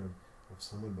pressure of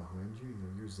someone behind you.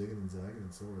 You're zigging and zagging,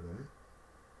 and so are they.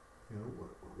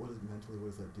 What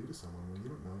does that do to someone? Well, you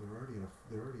don't know.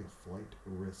 They're already a flight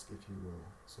risk, if you will.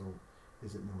 So,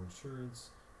 is it no insurance?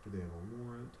 Do they have a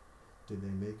warrant? Did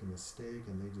they make a mistake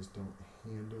and they just don't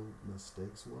handle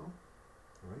mistakes well?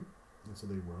 Right? And so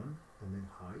they run and they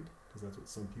hide, because that's what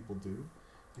some people do,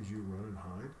 is you run and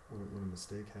hide when a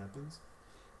mistake happens.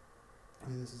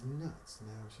 This is nuts.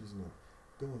 Now she's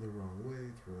going the wrong way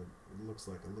through it looks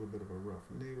like a little bit of a rough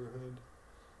neighborhood.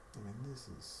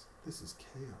 This is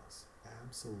chaos.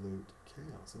 Absolute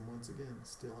chaos. And once again,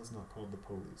 still has not called the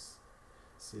police.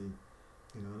 See,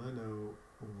 and I know,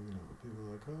 people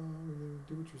are like, oh,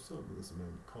 do it yourself. But listen,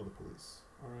 man, call the police.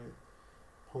 All right?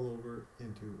 Pull over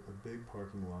into a big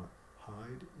parking lot,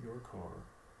 hide your car,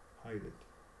 hide it,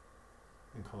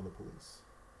 and call the police.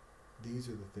 These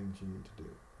are the things you need to do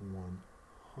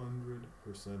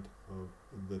 100% of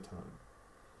the time,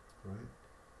 right?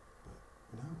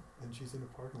 But no, and she's in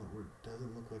a parking lot where it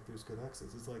doesn't look like there's good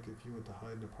access. It's like if you went to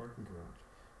hide in a parking garage.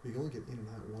 You can only get in and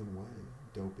out one way,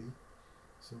 dopey.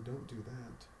 So don't do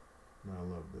that. Now I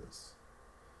love this.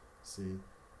 See,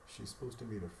 she's supposed to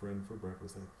meet a friend for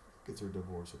breakfast. I think it's her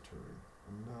divorce attorney.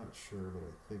 I'm not sure, but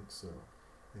I think so.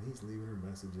 And he's leaving her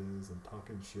messages and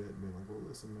talking shit and being like, well,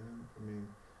 listen, man,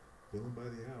 billing by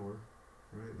the hour,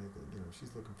 right? And I think,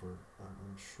 she's looking for,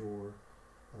 I'm sure,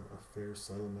 a fair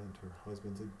settlement. Her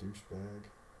husband's a douchebag,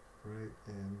 right?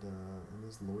 And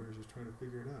this lawyer's just trying to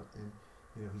figure it out. And,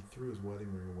 he threw his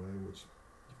wedding ring away, which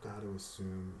you've got to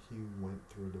assume he went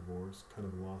through a divorce, kind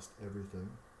of lost everything.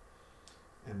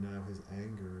 And now his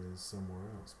anger is somewhere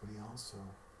else. But he also,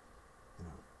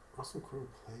 Russell Crowe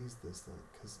plays this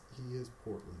because he is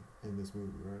portly in this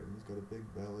movie, right? And he's got a big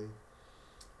belly,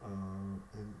 and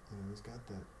he's got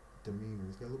that demeanor.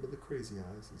 He's got a little bit of the crazy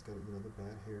eyes. He's got the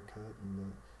bad haircut and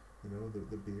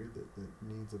the beard that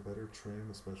needs a better trim,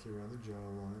 especially around the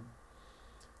jawline.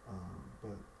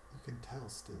 But you can tell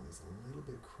still he's a little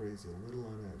bit crazy, a little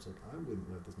on edge. Like, I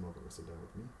wouldn't let this motherfucker sit down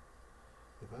with me.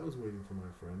 If I was waiting for my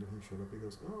friend and he showed up, he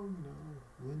goes, oh,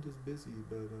 Linda's busy,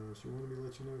 but she wanted me to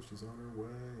let you know she's on her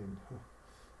way, and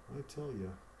I tell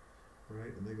you, right?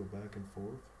 And they go back and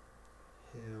forth.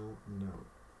 Hell no.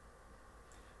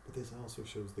 But this also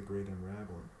shows the great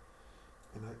unraveling.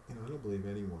 And I don't believe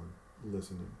anyone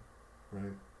listening,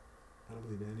 right? I don't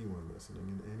believe anyone listening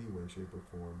in any way, shape, or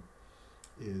form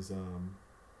is,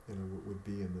 would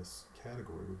be in this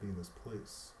category, would be in this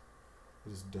place.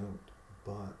 I just don't.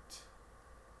 But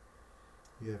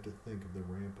you have to think of the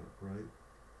ramp up, right?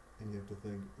 And you have to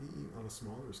think, on a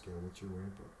smaller scale, what's your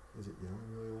ramp up? Is it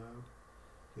yelling really loud?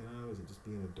 Is it just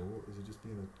being a dork? Is it just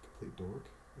being a complete dork?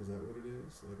 Is that what it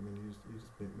is? You just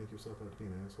make yourself out to be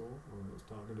an asshole? Or I was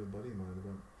talking to a buddy of mine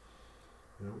about,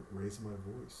 raising my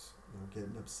voice,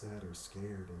 getting upset or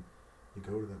scared, and you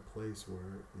go to that place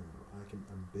where,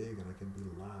 I'm big and I can be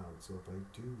loud. So if I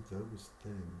do those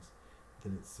things,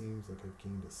 then it seems like I've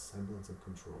gained a semblance of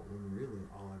control, when really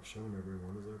all I've shown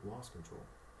everyone is I've lost control.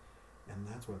 And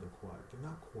that's why they're quiet. They're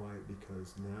not quiet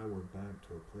because now we're back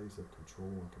to a place of control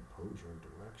and composure and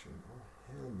direction. Oh,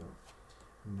 hell no.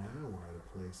 Now we're at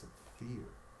a place of fear.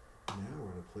 Now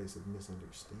we're at a place of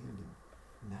misunderstanding.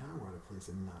 Now we're at a place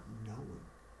of not knowing.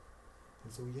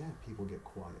 And so yeah, people get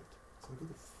quiet. It's like, what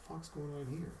the fuck's going on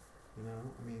here? You know,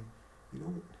 I mean, you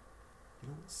don't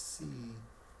see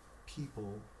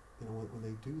people, you know, when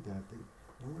they do that,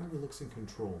 no one ever looks in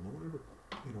control. No one ever,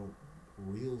 you know,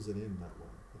 reels it in that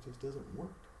way. It just doesn't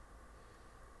work.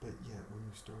 But yet, when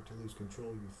you start to lose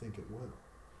control, you think it will.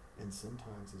 And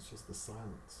sometimes it's just the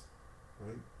silence,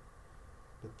 right?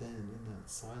 But then in that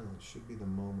silence should be the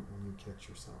moment when you catch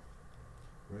yourself,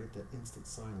 right? That instant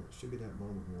silence should be that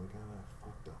moment when you're like, I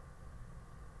fucked up.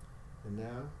 And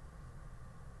now,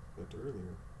 but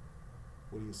earlier,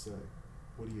 what do you say?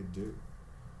 What do you do?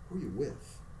 Who are you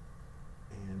with?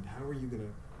 And how are you going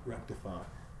to rectify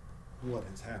what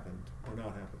has happened or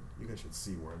not happened? You guys should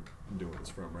see where I'm doing this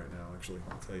from right now, actually.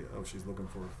 I'll tell you, she's looking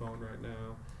for her phone right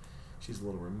now. She's a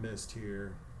little remiss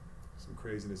here. Some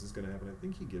craziness is going to happen. I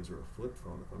think he gives her a flip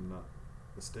phone, if I'm not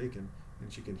mistaken,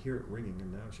 and she can hear it ringing,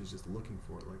 and now she's just looking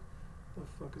for it. Like, what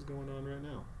the fuck is going on right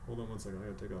now? Hold on one second. I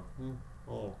got to take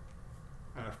off.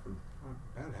 Aspirin.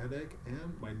 Bad headache,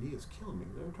 and my knee is killing me.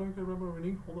 Did I ever try to rub my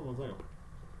knee? Hold on one second.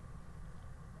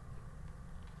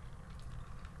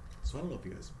 So I don't know if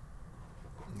you guys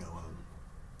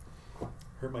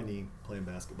hurt my knee playing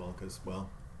basketball because, well,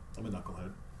 I'm a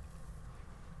knucklehead.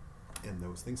 And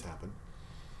those things happen.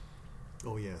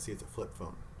 Oh yeah, see, it's a flip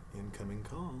phone. Incoming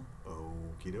call.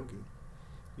 Okie dokie.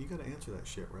 You gotta answer that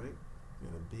shit, right? You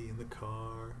gotta be in the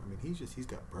car. I mean, he's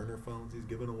got burner phones he's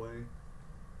giving away.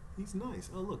 He's nice.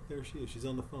 Oh look, there she is. She's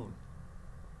on the phone.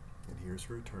 And here's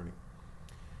her attorney.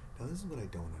 Now this is what I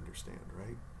don't understand,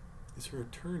 right? Is her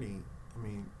attorney, I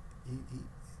mean,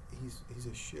 he's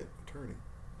a shit attorney.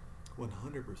 100%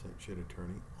 shit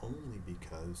attorney, only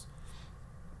because,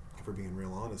 if we're being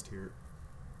real honest here,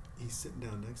 he's sitting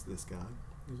down next to this guy.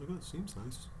 He's like, oh, it seems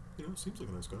nice. You know, seems like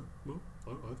a nice guy. Well,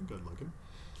 I think I'd like him.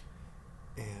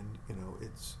 And, you know,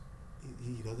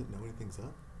 he doesn't know anything's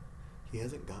up. He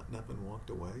hasn't gotten up and walked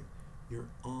away. You're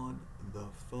on the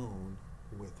phone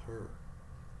with her.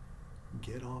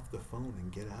 Get off the phone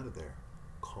and get out of there.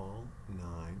 Call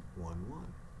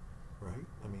 911. Right?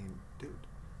 I mean, dude,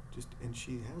 and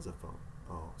she has a phone.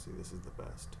 Oh, see, this is the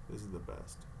best. This is the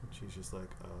best. And she's just like,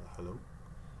 hello?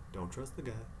 Don't trust the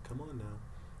guy. Come on now.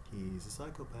 He's a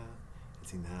psychopath. And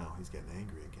see, now he's getting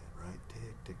angry again, right?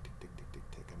 Tick, tick, tick, tick, tick,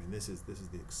 tick, tick. I mean, this is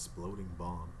the exploding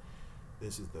bomb.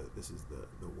 This is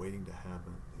the waiting to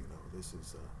happen. You know, this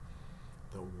is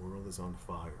the world is on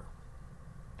fire.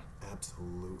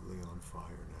 Absolutely on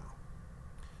fire now.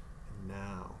 And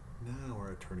now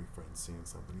our attorney friend's seeing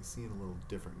something. He's seeing a little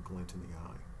different glint in the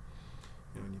eye.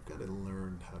 You know, and you've got to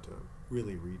learn how to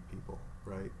really read people,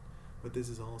 right? But this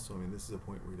is also, I mean, this is a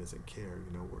point where he doesn't care,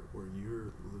 you know, where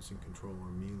you're losing control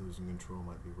or me losing control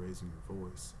might be raising your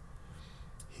voice.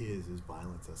 His is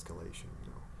violence escalation,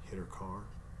 you know, hit her car,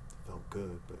 felt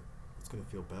good, but it's going to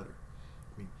feel better.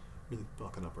 I mean, really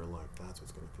fucking up her life, that's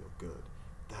what's going to feel good.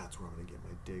 That's where I'm going to get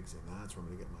my digs in, that's where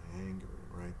I'm going to get my anger in,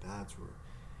 right? That's where,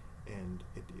 and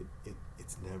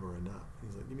it's never enough.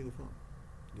 He's like, give me the phone.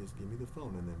 Just give me the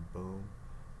phone, and then boom,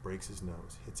 breaks his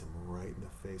nose, hits him right in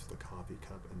the face with a coffee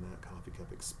cup, and that coffee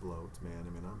cup explodes, man.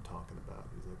 I mean, I'm talking about,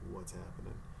 he's like, what's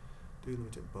happening? Dude, let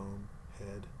me check, boom,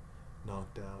 head,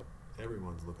 knocked out,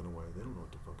 everyone's looking away, they don't know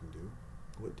what to fucking do.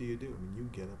 What do? I mean, you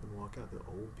get up and walk out. The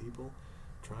old people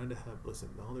trying to have, listen,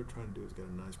 all they're trying to do is get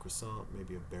a nice croissant,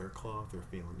 maybe a bear claw if they're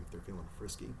feeling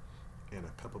frisky, and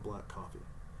a cup of black coffee.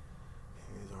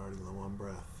 He's already low on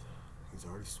breath. He's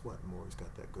already sweating more. He's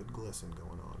got that good glisten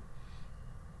going on.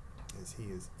 As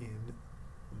he is in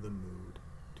the mood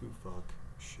to fuck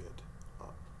shit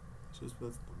up. That's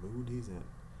the mood he's in,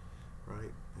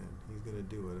 right? And he's gonna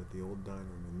do it at the old diner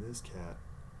room. And this cat,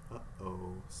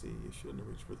 see, you shouldn't have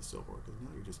reached for the silverware because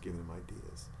now you're just giving him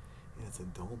ideas. And it's a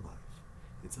dull knife.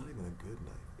 It's not even a good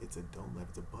knife. It's a dull knife.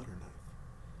 It's a butter knife.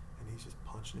 And he's just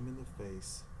punching him in the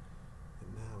face.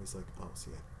 And now he's like,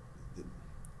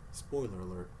 spoiler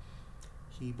alert.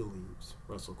 He believes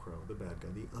Russell Crowe, the bad guy,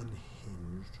 the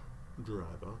unhinged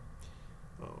driver.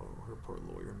 Oh, her poor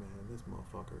lawyer, man. This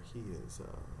motherfucker, he is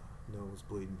nose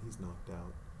bleeding. He's knocked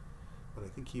out. But I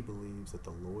think he believes that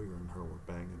the lawyer and her were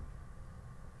banging.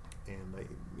 And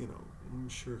I'm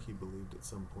sure he believed at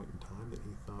some point in time that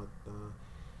he thought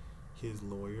his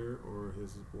lawyer or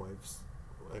his wife's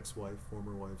ex-wife,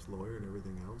 former wife's lawyer, and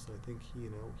everything else. I think he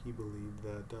believed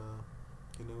that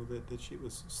that she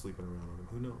was sleeping around on him.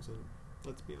 Who knows? And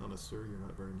let's be honest, sir, you're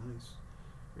not very nice.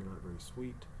 You're not very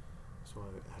sweet. So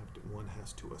one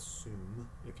has to assume,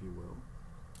 if you will,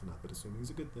 Not that assuming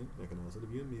is a good thing. I can also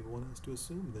view me, but one has to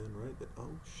assume then, right, that,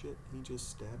 oh shit, he just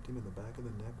stabbed him in the back of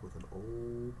the neck with an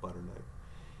old butter knife.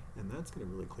 And that's going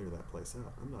to really clear that place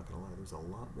out. I'm not going to lie, there's a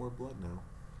lot more blood now.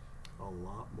 A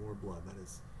lot more blood.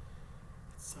 It's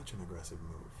such an aggressive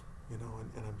move. You know,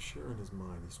 and I'm sure in his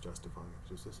mind he's justifying it.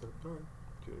 Just said, all right,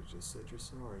 could have just said you're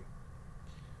sorry.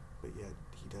 But yet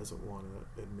he doesn't want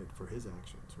to admit for his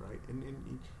actions, right?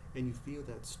 And you feel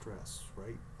that stress,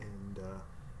 right? And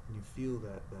you feel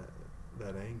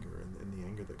that anger and the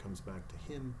anger that comes back to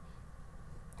him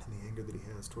and the anger that he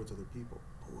has towards other people.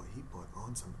 Boy, he put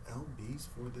on some LBs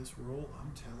for this role.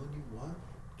 I'm telling you what,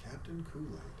 Captain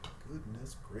Kool-Aid.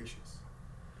 Goodness gracious.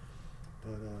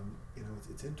 But you know,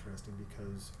 it's interesting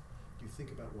because you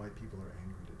think about why people are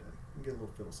angry today. You can get a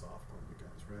little philosophical on you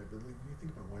guys, right? But like, you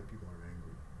think about why people are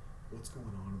angry. What's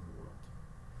going on in the world?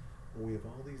 Well, we have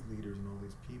all these leaders and all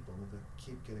these people that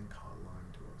keep getting caught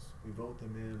lying to us. We vote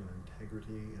them in on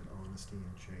integrity and honesty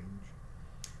and change,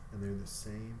 and they're the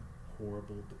same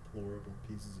horrible, deplorable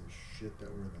pieces of shit that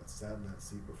sat in that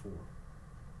seat before.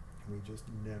 And we just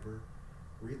never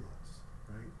realize,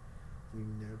 right? We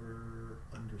never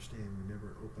understand. We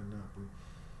never open up.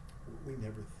 We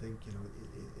never think, you know,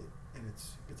 and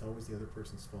it's always the other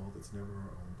person's fault. It's never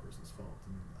our own person's fault.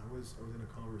 I mean, I was in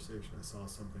a conversation. I saw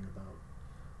something about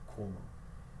Cuomo,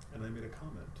 and I made a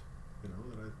comment, you know,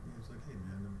 that I was like, hey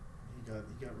man, he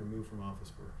got removed from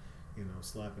office for, you know,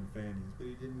 slapping fannies, but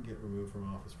he didn't get removed from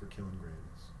office for killing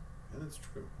grannies, and that's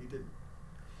true. He didn't.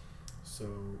 So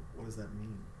what does that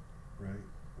mean, right?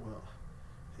 Well,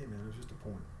 hey man, it was just a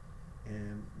point.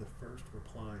 And the first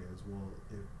reply is, well,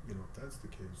 if that's the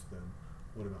case, then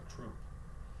what about Trump?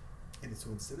 And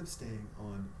so instead of staying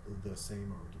on the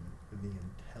same argument, the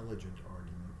intelligent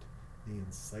argument, the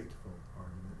insightful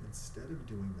argument, instead of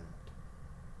doing that,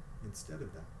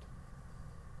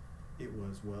 it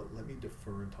was, well, let me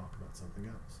defer and talk about something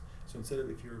else. So instead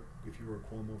of, if you were a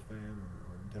Cuomo fan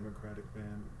or a Democratic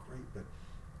fan, great, but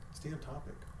stay on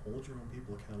topic. Hold your own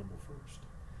people accountable first.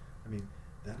 I mean,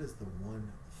 that is the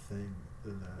one thing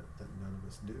that none of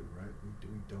us do, right?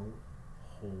 We don't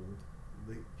hold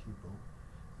the people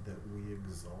that we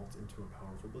exalt into a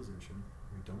powerful position.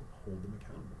 We don't hold them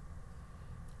accountable.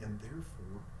 And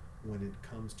therefore, when it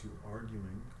comes to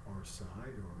arguing our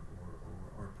side or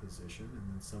our position, and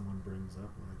then someone brings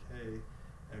up like, hey,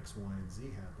 X, Y, and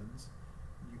Z happens,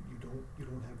 you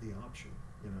don't have the option.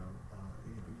 You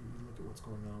look at what's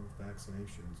going on with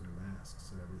vaccinations and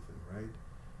masks and everything, right?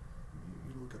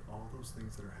 You look at all those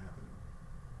things that are happening.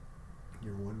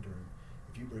 You're wondering,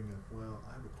 if you bring up, well,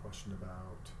 I have a question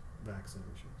about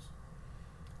vaccinations.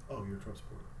 Oh, you're a Trump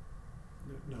supporter.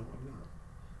 No, I'm not.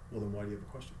 Well, then why do you have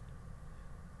a question?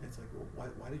 And it's like, well,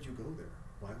 why did you go there?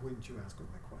 Why wouldn't you ask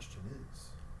what my question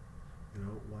is? You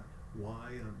know,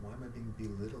 why am I being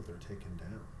belittled or taken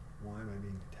down? Why am I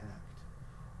being attacked?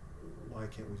 Why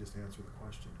can't we just answer the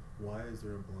question? Why is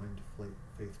there a blind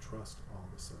faith trust all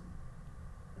of a sudden?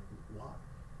 Like, why?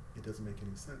 It doesn't make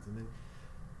any sense. And then,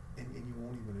 and you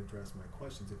won't even address my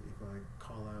questions. If I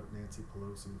call out Nancy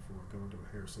Pelosi for going to a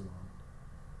hair salon,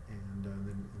 and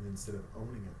then instead of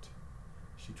owning it,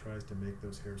 she tries to make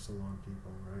those hair salon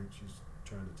people, right? She's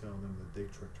trying to tell them that they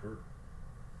tricked her,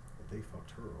 that they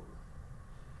fucked her over.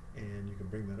 And you can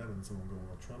bring that up and someone will go,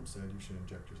 well, Trump said you should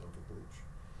inject yourself with bleach.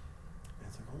 And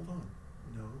it's like, hold on.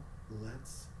 No,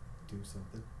 let's do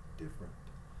something different.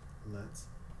 Let's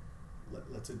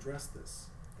address this.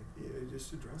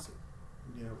 Just address it.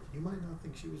 You know, you might not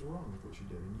think she was wrong with what she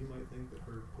did, and you might think that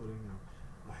her putting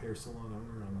a hair salon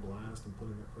owner on blast and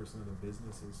putting that person out of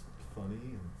business is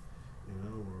funny, and you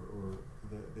know, or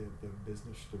the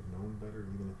business should have known better,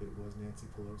 even if it was Nancy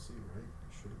Pelosi, right?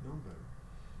 Should have known better.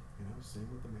 You know, same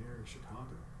with the mayor of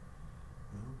Chicago.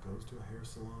 You know, goes to a hair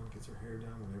salon, gets her hair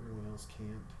done when everyone else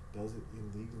can't, does it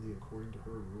illegally according to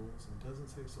her rules, and doesn't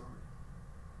say sorry.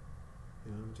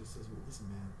 You know, just says, well, listen,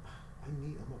 man,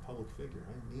 I'm a public figure.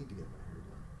 I need to get my hair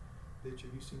done. Bitch,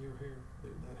 have you seen your hair?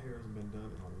 That hair hasn't been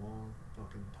done in a long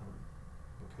fucking time.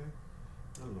 Okay?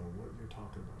 I don't know what you're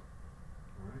talking about.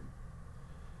 Alright?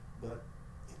 But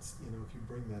it's, you know, if you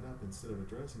bring that up instead of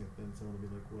addressing it, then someone will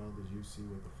be like, well, did you see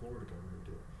what the Florida governor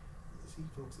did? You see,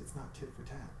 folks, it's not tit for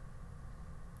tat.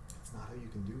 It's not how you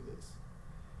can do this.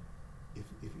 If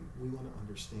we want to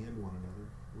understand one another,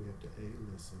 we have to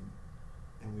listen,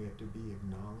 and we have to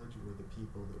acknowledge where the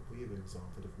people that we have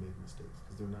exalted have made mistakes,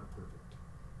 because they're not perfect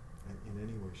in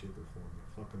any way, shape, or form.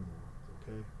 They're fucking morons,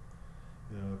 okay?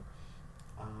 You know,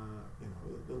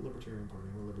 the Libertarian Party,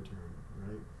 we're libertarian,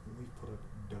 right? And we've put up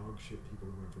dog shit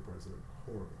people who run for president.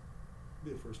 Horrible.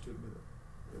 Be the first to admit it.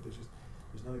 Right?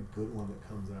 There's not a good one that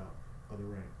comes out of the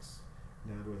ranks.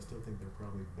 Now, do I still think they're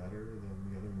probably better than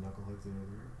the other knuckleheads that are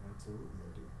there? Absolutely,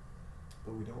 I do.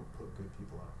 But we don't put good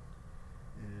people out.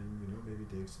 And, maybe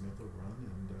Dave Smith will run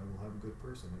and we'll have a good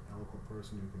person, an eloquent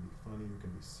person who can be funny, who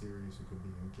can be serious, who can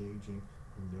be engaging,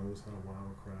 who knows how to wow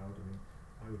a crowd. I mean,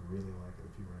 I would really like it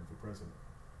if he ran for president.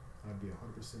 I'd be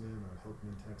 100% in. I'd help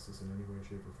him in Texas in any way,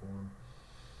 shape, or form.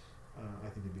 I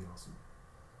think it'd be awesome.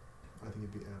 I think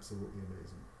it'd be absolutely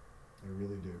amazing. I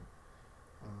really do.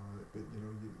 But,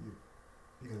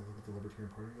 you gotta look at the Libertarian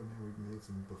Party and go, man, we've made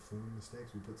some buffoon mistakes.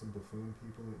 We put some buffoon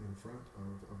people in front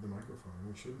of the microphone.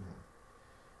 We shouldn't have.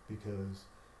 Because,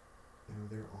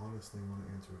 they're honest, they want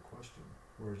to answer a question.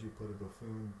 Whereas you put a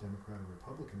buffoon Democrat or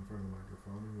Republican in front of the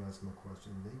microphone and you ask them a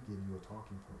question, they give you a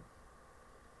talking point.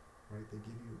 Right? They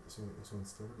give you, so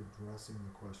instead of addressing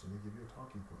the question, they give you a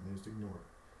talking point. They just ignore it.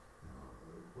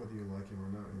 Whether you like him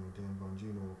or not, Dan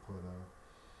Bongino will put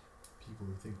people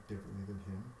who think differently than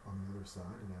him on the other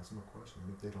side and ask them a question.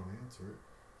 And if they don't answer it,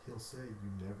 he'll say, you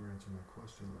never answered my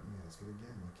question, let me ask it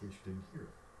again in case you didn't hear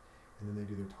it. And then they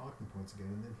do their talking points again,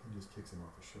 and then he just kicks them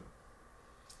off the show.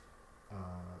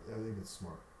 I think it's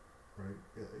smart, right?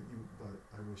 But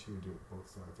I wish he would do it both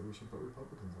sides. I wish he'd put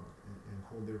Republicans on and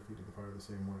hold their feet to the fire the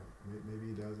same way.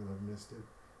 Maybe he does, and I've missed it,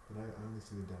 but I only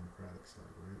see the Democratic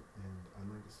side, right? And I'd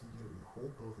like to see you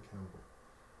hold both accountable.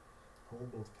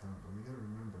 Hold both accountable. And you got to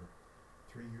remember,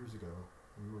 3 years ago,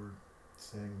 we were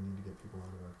saying we need to get people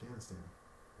out of Afghanistan,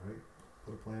 right?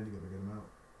 Put a plan together, get them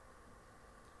out.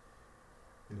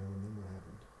 And then what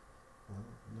happened? Well,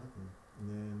 nothing. And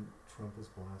then Trump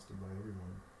was blasted by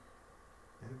everyone.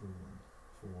 For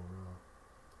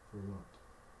what?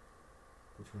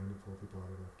 For trying to pull people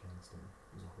out of Afghanistan.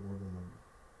 It was a horrible move.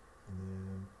 And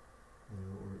then,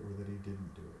 or that he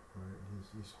didn't do it, right?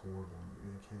 He's horrible.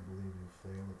 I can't believe you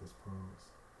failed at this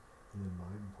promise. And then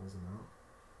Biden pulls him out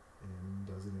and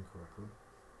does it incorrectly.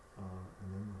 And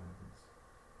then what happens?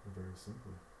 Well, very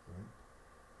simply, right?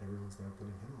 Everyone's now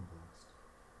putting him on blast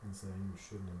and saying you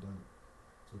shouldn't have done it.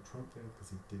 So Trump failed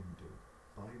because he didn't do it.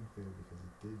 Biden failed because he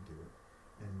did do it.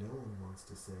 And no one wants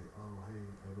to say, oh, hey,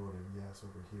 I voted yes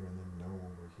over here and then no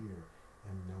over here,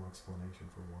 and no explanation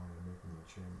for why I'm making the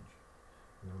change.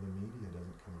 The media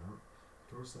doesn't come out.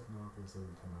 George Stephanopoulos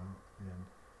doesn't come out and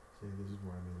say, this is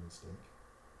where I made a mistake.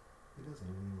 He doesn't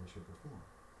in any way, shape, or form.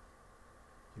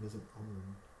 He doesn't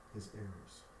own his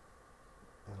errors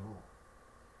at all,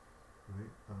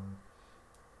 right?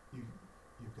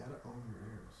 You've got to own your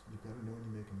errors. You've got to know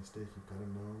when you make a mistake. You've got to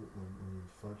know when you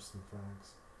fudge some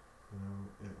facts, and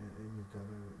you've got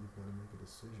to make a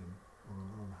decision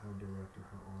on how direct or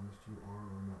how honest you are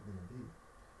or not going to be.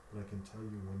 But I can tell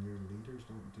you, when your leaders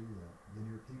don't do that, then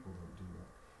your people don't do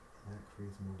that, and that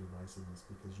creates more divisiveness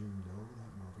because you know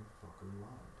that motherfucker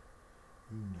lied.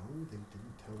 You know they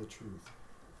didn't tell the truth.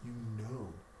 You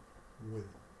know with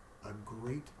a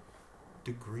great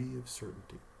degree of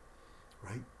certainty,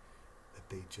 right, that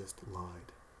they just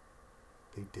lied.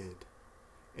 They did.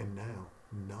 And now,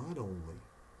 not only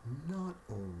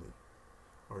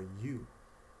are you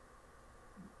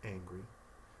angry,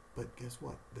 but guess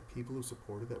what? The people who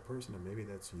supported that person, and maybe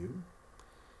that's you,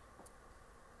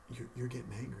 you're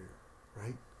getting angrier,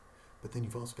 right? But then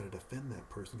you've also got to defend that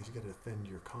person because you've got to defend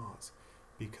your cause,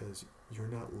 because you're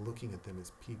not looking at them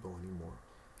as people anymore.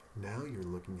 Now you're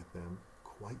looking at them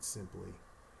quite simply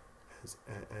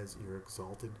as your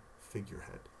exalted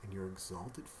figurehead. And your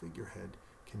exalted figurehead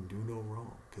can do no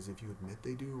wrong, because if you admit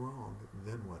they do wrong,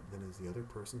 then what? Then is the other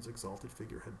person's exalted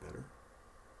figurehead better?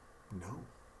 No,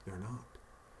 they're not.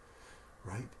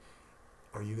 Right?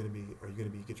 Are you gonna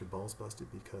get your balls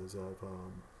busted because of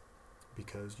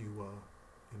because you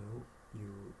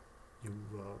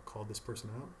called this person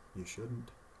out? You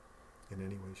shouldn't, in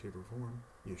any way, shape, or form.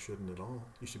 You shouldn't at all.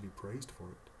 You should be praised for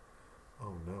it.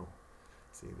 Oh no!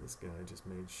 See, this guy just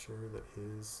made sure that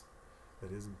his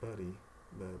buddy,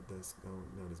 not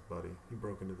his buddy. He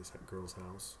broke into this girl's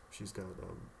house. She's got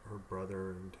her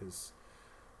brother and his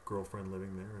girlfriend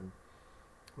living there, and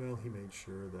well, he made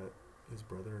sure that his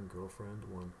brother and girlfriend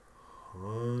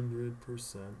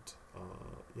 100%.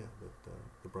 That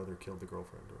the brother killed the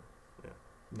girlfriend, or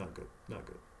not good.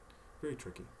 Very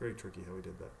tricky how he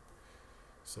did that.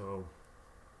 So,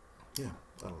 I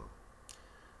don't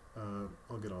know.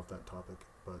 I'll get off that topic,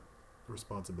 but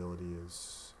responsibility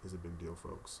is a big deal,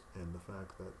 folks. And the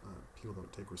fact that people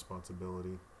don't take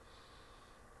responsibility,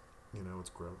 it's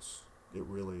gross. It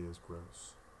really is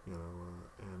gross.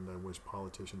 And I wish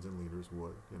politicians and leaders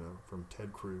would, from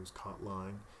Ted Cruz, caught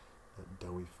lying, that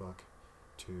doughy fuck,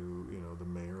 to, the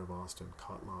mayor of Austin,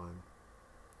 caught lying.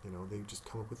 They just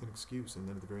come up with an excuse, and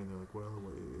then at the very end they're like, well,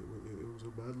 it was a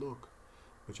bad look.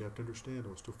 But you have to understand,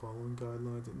 I was still following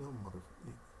guidelines. And no,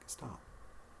 stop.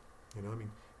 You know, I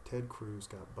mean, Ted Cruz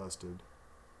got busted,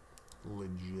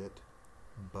 legit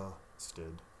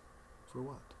busted. For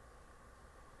what?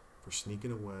 For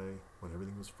sneaking away when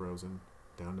everything was frozen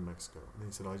down to Mexico. And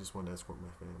he said, I just wanted to escort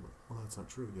my family. Well, that's not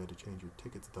true. You had to change your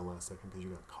tickets at the last second because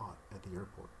you got caught at the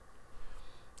airport.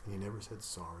 And you never said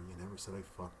sorry. You never said I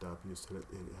fucked up. You said it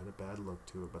had a bad look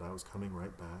to it, but I was coming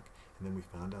right back. And then we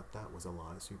found out that was a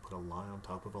lie, so you put a lie on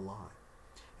top of a lie.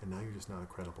 And now you're just not a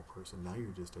credible person. Now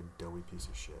you're just a doughy piece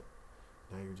of shit.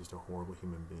 Now you're just a horrible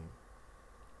human being.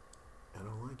 I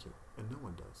don't like you. And no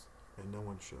one does. And no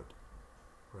one should.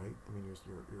 Right? I mean,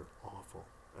 you're awful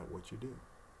at what you do.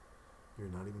 You're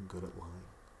not even good at lying.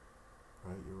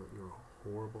 Right? You're a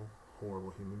horrible,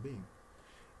 horrible human being.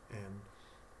 And,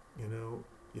 you know,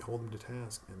 you hold them to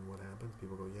task, and what happens?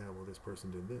 People go, yeah, well, this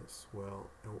person did this. Well,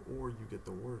 or you get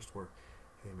the worst where,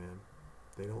 hey, man,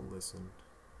 they don't listen.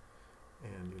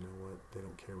 And you know what? They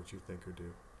don't care what you think or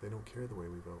do. They don't care the way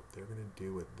we vote. They're going to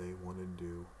do what they want to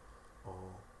do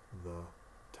all the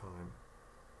time.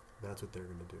 That's what they're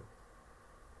going to do.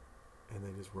 And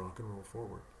they just rock and roll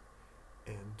forward.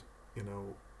 And, you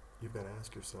know, you've got to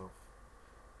ask yourself,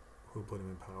 who put him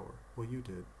in power? Well, you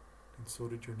did. And so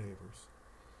did your neighbors.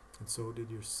 And so did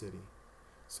your city.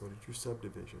 So did your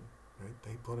subdivision. Right?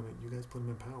 They put him in, you guys put him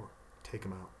in power. Take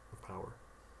him out of power.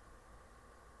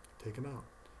 Take him out.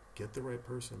 Get the right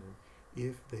person in.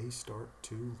 If they start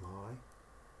to lie,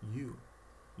 you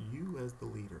as the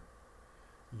leader,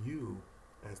 you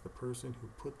as the person who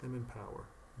put them in power,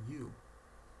 you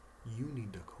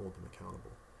need to hold them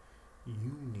accountable.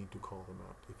 You need to call them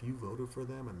out. If you voted for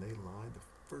them and they lie, the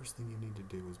first thing you need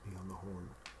to do is be on the horn,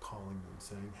 calling them,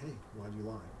 saying, hey, why'd you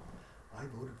lie? I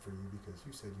voted for you because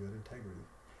you said you had integrity.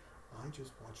 I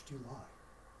just watched you lie.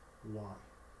 Why?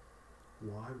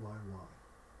 Why?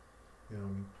 You know,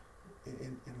 I mean,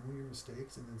 and own your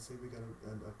mistakes, and then say we got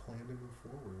a plan to move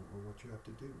forward, or what you have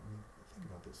to do. I mean, think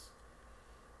about this.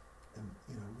 And,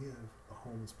 you know, we have a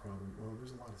homeless problem. Well,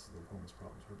 there's a lot of homeless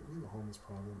problems, right? But we have a homeless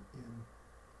problem in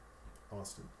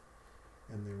Austin.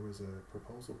 And there was a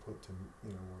proposal put to,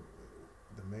 you know, where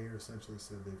the mayor essentially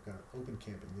said they've got open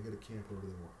camping. They got to camp wherever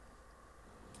they want.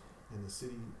 And the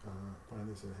city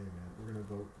finally said, hey, man, we're going to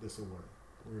vote this away.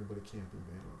 We're going to put a camping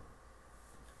ban on it.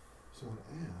 So when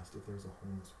asked if there's a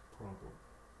homeless problem,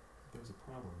 if there's a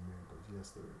problem, the mayor goes,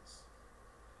 yes, there is.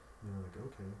 And they're like,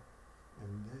 okay.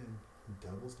 And then he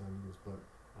doubles down and goes, but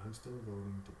I'm still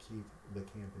voting to keep the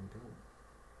camping going.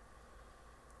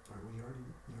 All right, well, you already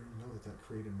know that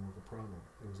created more of a problem.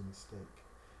 It was a mistake.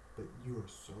 But you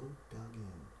are so dug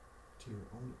in to your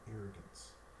own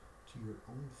arrogance, to your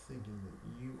own thinking that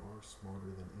you are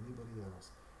smarter than anybody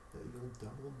else, that you'll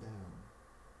double down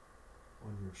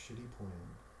on your shitty plan.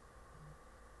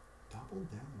 Double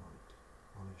down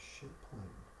on a shit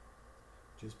plan.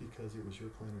 Just because it was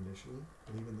your plan initially,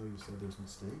 and even though you said there's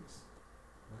mistakes,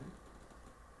 right?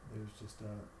 There's just,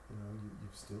 you know,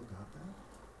 you've still got that?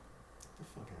 Get the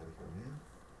fuck out of here, man.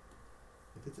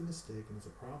 If it's a mistake and it's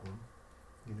a problem,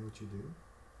 you know what you do?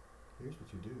 Here's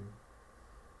what you do.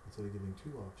 Instead of giving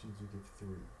 2 options, you give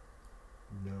 3.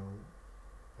 No,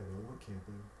 I don't want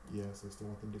camping. Yes, I still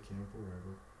want them to camp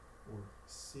wherever. Or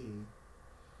C,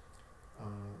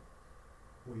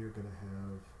 we are going to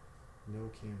have no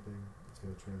camping. It's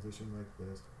going to transition like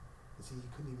this. But see, he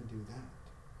couldn't even do that.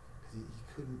 Because he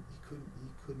could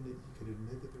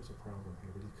admit that there's a problem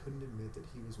here, but he couldn't admit that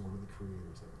he was one of the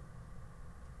creators of it.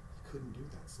 He couldn't do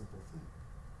that simple thing.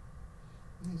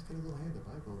 And he's got a little hand up.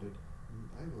 I voted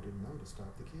no to stop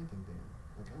the camping ban.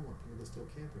 Like, I want people to still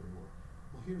camp anymore.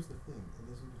 Well, here's the thing, and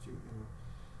this is what you know,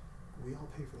 we all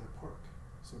pay for that park.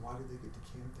 So why do they get to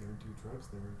camp there and do drugs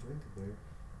there and drink there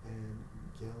and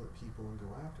yell at people and go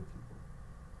after people?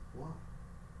 Why?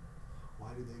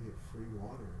 Why do they get free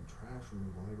water and trash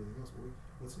removal and everything else? Well,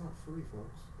 it's not free,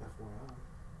 folks. FYI.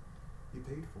 You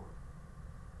paid for it.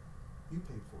 You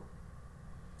paid for it.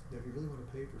 Now, if you really want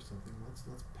to pay for something, let's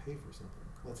pay for something.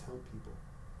 Let's help people.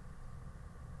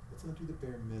 Let's not do the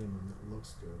bare minimum that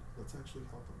looks good. Let's actually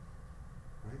help them.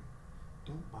 Right?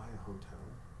 Don't buy a hotel,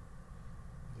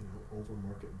 you know, over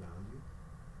market value.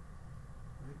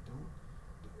 Right?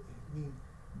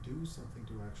 Do something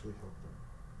to actually help them.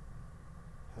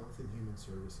 Health and Human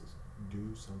Services,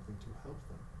 do something to help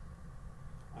them.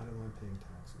 I don't mind paying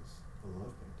taxes. I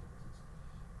love paying taxes.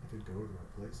 If it go to the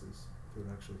right places, if it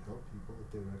would actually help people, if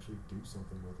they would actually do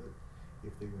something with it,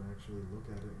 if they would actually look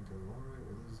at it and go, all right,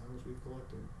 well, this is how much we've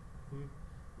collected.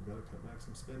 We've got to cut back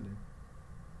some spending,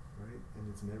 right? And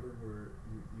it's never where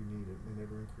you need it. They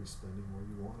never increase spending where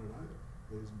you want it either.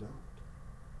 They just don't.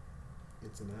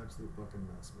 It's an absolute fucking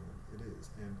mess, man. It is.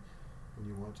 And when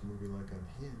you watch a movie like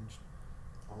Unhinged,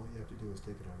 all you have to do is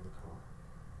take it out of the car.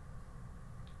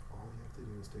 All you have to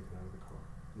do is take it out of the car.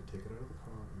 You take it out of the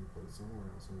car and you put it somewhere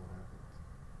else, and what happens?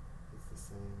 It's the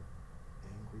same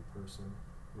angry person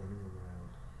running around.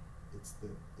 It's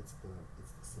the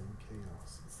same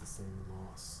chaos. It's the same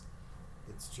loss.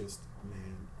 It's just,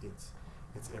 man, it's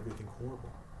everything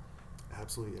horrible.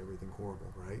 Absolutely everything horrible,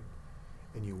 right?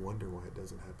 And you wonder why it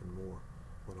doesn't happen more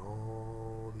when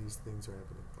all these things are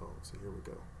happening. Oh, so here we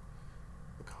go.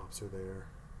 The cops are there.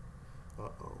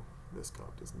 Uh-oh, this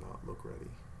cop does not look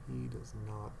ready. He does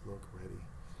not look ready.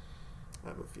 I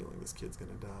have a feeling this kid's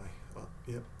gonna die.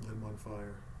 Yep, lit him on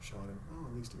fire, shot him. Oh,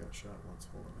 at least he got shot once.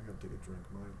 Hold on, I gotta take a drink.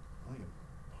 I am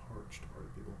parched, party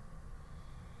people.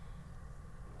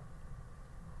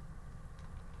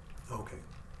 Okay,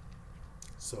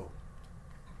 so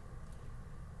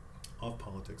off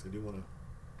politics, I do want to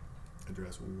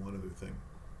address one other thing.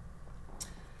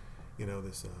 You know,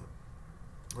 this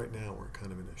right now we're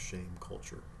kind of in a shame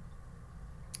culture.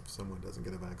 If someone doesn't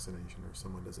get a vaccination or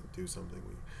someone doesn't do something,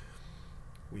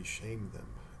 we shame them,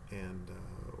 and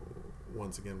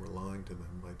once again we're lying to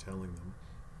them by telling them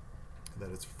that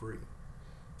it's free.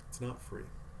 It's not free.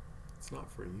 It's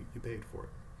not free. You paid for it.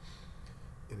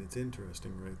 And it's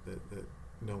interesting, right, that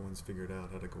no one's figured out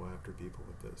how to go after people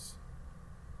with this.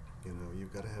 You know,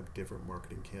 you've got to have different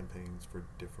marketing campaigns for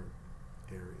different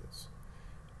areas,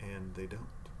 and they don't.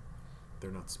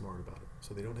 They're not smart about it.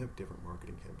 So they don't have different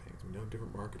marketing campaigns. When you don't have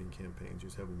different marketing campaigns, you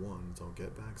just have one. It's all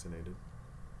get vaccinated.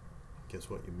 Guess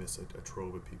what? You miss a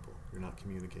trove of people. You're not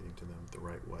communicating to them the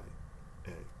right way.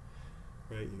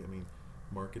 Right? I mean,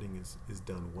 marketing is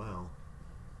done well,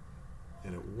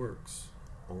 and it works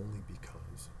only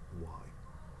because why?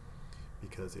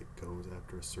 Because it goes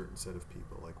after a certain set of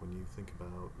people. Like when you think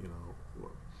about, you know,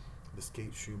 the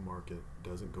skate shoe market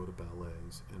doesn't go to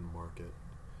ballets and market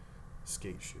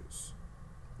skate shoes.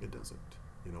 It doesn't.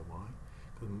 You know why?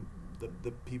 Because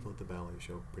the people at the ballet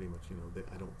show pretty much, you know,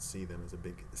 I don't see them as a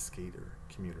big skater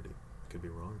community. Could be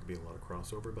wrong. Could be a lot of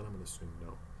crossover, but I'm going to assume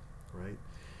no. Right?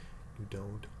 You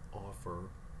don't offer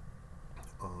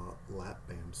lap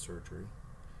band surgery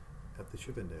at the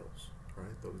Chippendales.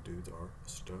 Right? Those dudes are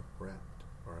strapped.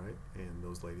 All right? And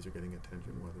those ladies are getting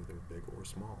attention whether they're big or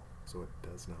small. So it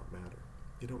does not matter.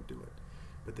 You don't do it.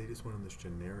 But they just went on this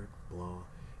generic blah,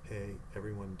 hey,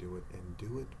 everyone do it, and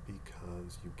do it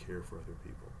because you care for other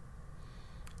people.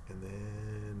 And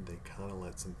then they kind of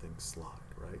let some things slide,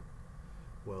 right?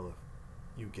 Well,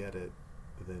 if you get it,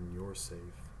 then you're safe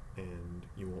and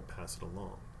you won't pass it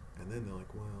along. And then they're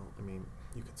like, well, I mean,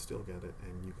 you can still get it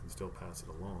and you can still pass it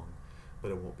along, but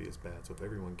it won't be as bad. So if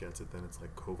everyone gets it, then it's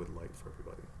like COVID light for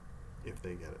everybody, if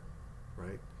they get it,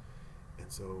 right? And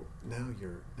so now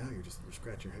you're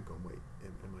scratching your head going, wait,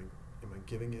 am I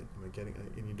giving it? Am I getting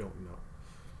it? And you don't know.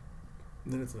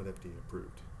 And then it's not FDA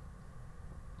approved.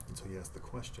 And so you ask the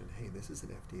question, hey, this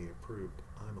isn't FDA approved.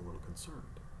 I'm a little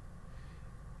concerned.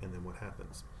 And then what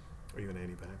happens? Are you an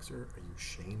anti-vaxxer? Are you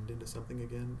shamed into something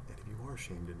again? And if you are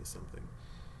shamed into something,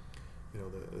 you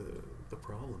know, the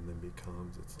problem then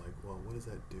becomes, it's like, well, what does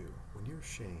that do? When you're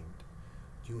shamed,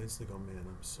 you instantly go, man,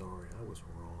 I'm sorry, I was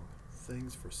wrong.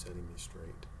 Thanks for setting me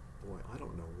straight. Boy, I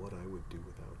don't know what I would do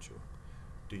without you.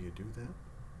 Do you do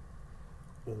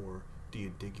that? Or do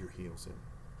you dig your heels in?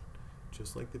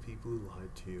 Just like the people who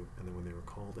lied to you, and then when they were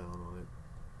called out on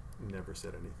it, never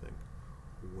said anything.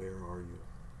 Where are you?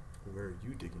 Where are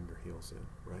you digging your heels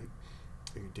in, right?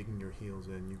 Are you digging your heels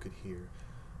in? You could hear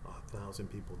 1,000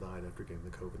 people died after getting the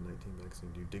COVID-19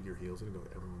 vaccine. Do you dig your heels in and go,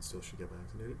 everyone still should get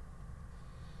vaccinated?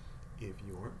 If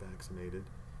you aren't vaccinated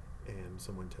and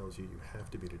someone tells you you have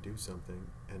to be to do something,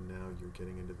 and now you're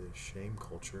getting into this shame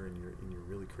culture and you're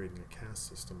really creating a caste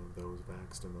system of those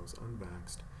vaxxed and those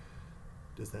unvaxxed,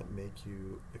 does that make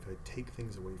you, if I take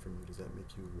things away from you, does that make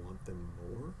you want them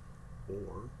more?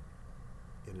 Or,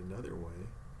 in another way,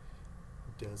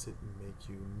 does it make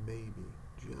you maybe,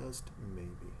 just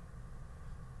maybe,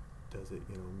 does it,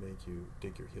 make you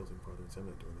dig your heels in farther and say, I'm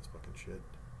not doing this fucking shit.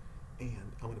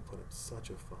 And I'm going to put up such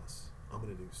a fuss. I'm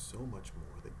going to do so much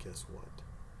more that guess what?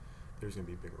 There's going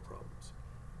to be bigger problems.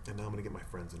 And now I'm going to get my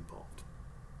friends involved.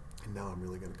 And now I'm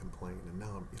really going to complain. And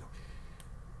now I'm,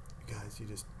 you guys,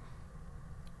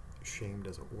 shame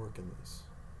doesn't work in this.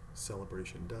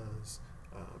 Celebration does.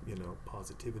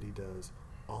 Positivity does.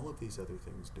 All of these other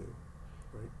things do,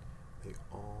 right? They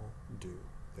all do.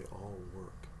 They all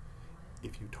work.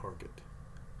 If you target.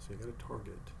 So you got to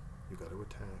target. You got to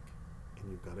attack.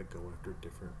 And you've got to go after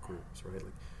different groups, right?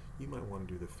 Like, you might want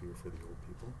to do the fear for the old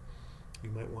people. You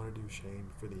might want to do shame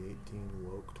for the 18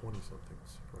 woke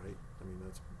 20-somethings, right? I mean,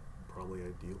 that's probably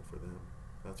ideal for them.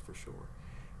 That's for sure.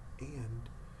 And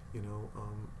you know,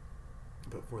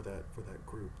 but for that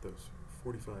group, those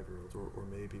 45-year-olds, or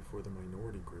maybe for the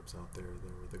minority groups out there,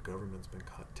 where the government's been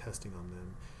caught testing on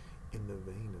them in the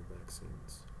vein of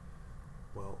vaccines.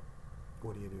 Well,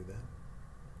 what do you do then?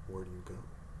 Where do you go?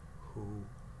 Who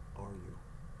are you,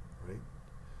 right?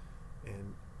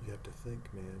 And you have to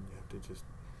think, man. You have to just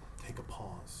take a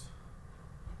pause,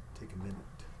 take a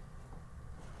minute,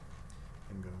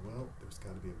 and go, well, there's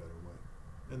got to be a better way.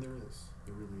 And there is.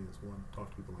 There really is. One, talk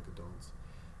to people like adults.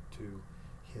 Two,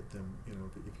 hit them, you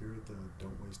know, if you're the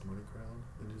don't waste money crowd,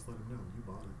 then just let them know you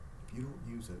bought it. If you don't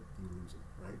use it, you lose it,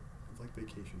 right? It's like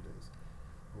vacation days.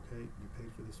 Okay, you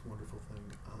paid for this wonderful thing.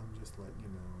 I'm just letting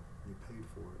you know you paid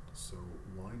for it. So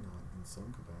why not, in some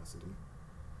capacity,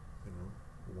 you know,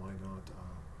 why not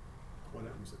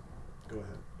use it? Go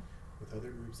ahead. With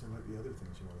other groups, there might be other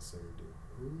things you want to say or do.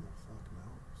 Who the fuck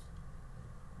knows?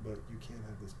 But you can't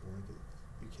have this blanket.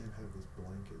 You can't have this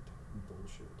blanket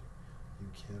bullshit. You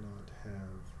cannot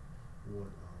have what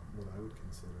I would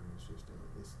consider is just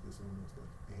this almost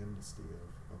like amnesty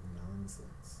of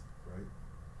nonsense, right?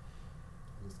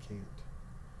 You just can't.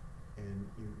 And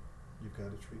you've got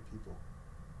to treat people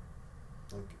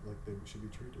like they should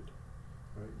be treated,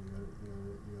 right? You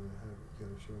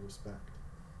gotta show respect.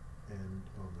 And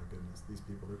oh my goodness, these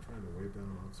people, they're trying to wave down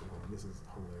an officer horn. This is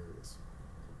hilarious.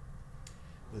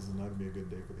 This is not gonna be a good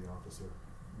day for the officer.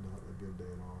 Not a good day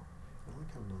at all. I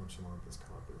like how nonchalant this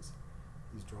cop is.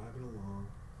 He's driving along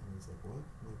and he's like, what?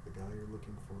 Like, the guy you're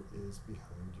looking for is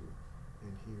behind you.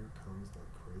 And here comes that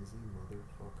crazy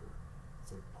motherfucker.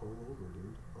 It's like, pull over,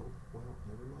 dude. Oh, well,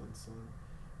 never mind, son.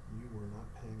 You were not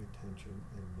paying attention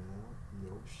and now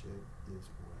your shit is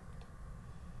wrecked.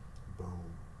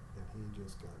 Boom. And he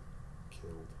just got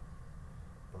killed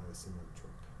by a cement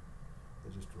truck.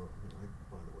 They just drove,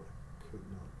 by the way, could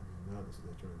not, now they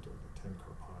turned into like a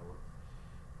 10-car pileup.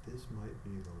 This might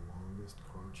be the longest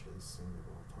car chase scene of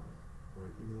all time, right?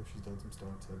 Even though she's done some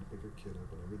stunts, had to pick her kid up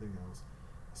and everything else,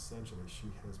 essentially she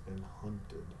has been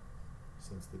hunted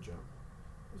since the jump.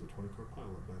 There's a 20-car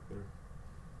pileup back there,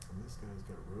 and this guy's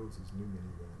got Rosie's new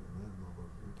minivan, and that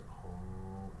motherfucker can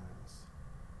haul ass.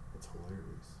 It's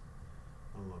hilarious.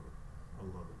 I love it. I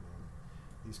love it, man.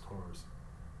 These cars,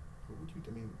 what would you,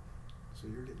 so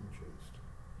you're getting chased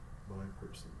by a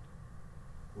person.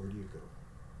 Where do you go?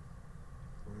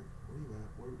 Right? Where are you at?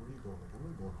 Where are you going? Like, I'm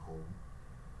not going home.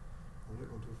 I'm not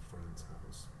going to a friend's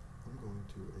house. I need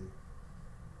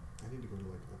to go to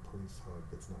like a police hub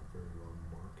that's not very well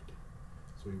marked.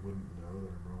 So he wouldn't know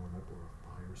that I'm rolling up, or a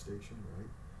fire station,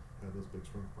 right? Have those big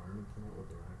strong firemen come out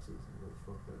with their axes and go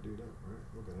fuck that dude up, right?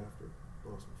 We'll get after it.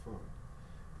 We'll have some fun.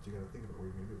 But you gotta think about where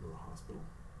you're gonna go to a hospital.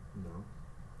 No.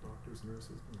 Doctors,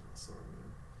 nurses, no, sorry, man.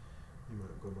 You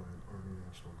might go by an Army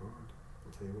National Guard.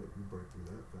 I'll tell you what, you break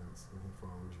through that fence and he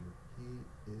follows you.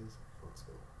 He is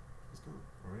fucksville. He's gone,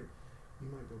 alright? You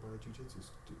might go by a jiu-jitsu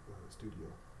studio,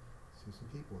 see some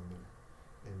people in there,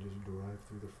 and just drive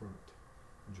through the front,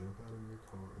 jump out of your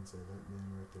car and say, that man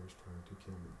right there is trying to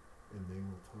kill me. And they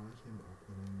will tie him up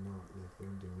in a knot like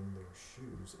they're doing their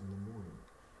shoes in the morning.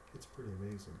 It's pretty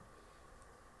amazing.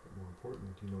 But more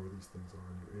importantly, do you know where these things are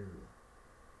in your area?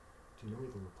 Do you know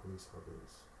where the police hub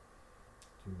is?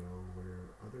 Do you know where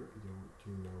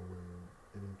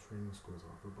any training schools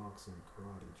are for boxing,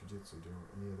 karate, jiu-jitsu? Do you know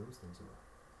where any of those things are?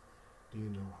 Do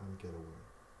you know how to get away?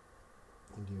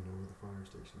 And do you know where the fire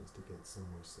station is to get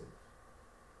somewhere safe?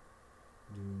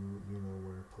 Do you know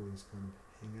where police kind of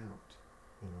hang out,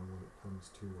 when it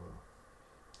comes to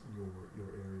your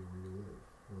area where you live?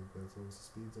 Like, that's always the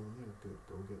speed zone there. Good,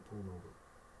 go get pulled over.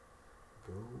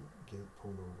 Go get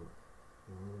pulled over.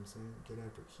 You know what I'm saying? Get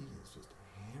after it. He is just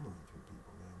hammering through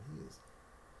people, man. He is.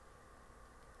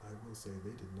 I will say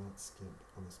they did not skimp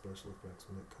on the special effects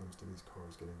when it comes to these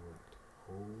cars getting wrecked.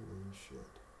 Holy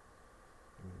shit.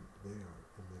 They are,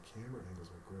 and the camera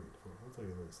angles are great. Well, I'll tell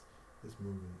you this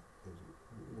movie is,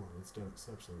 it's done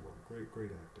exceptionally well. Great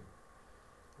acting.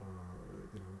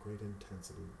 Great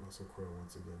intensity. Russell Crowe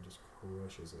once again just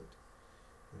crushes it.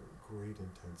 Great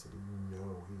intensity. You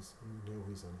know he's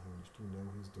unhinged. You know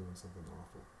he's doing something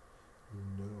awful. You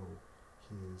know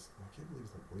he is. I can't believe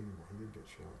he's not bleeding. Well, he did get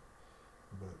shot,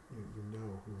 but you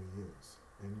know who he is,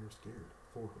 and you're scared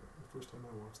for her. The first time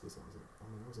I watched this, I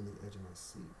was on the edge of my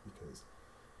seat because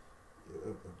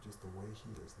of just the way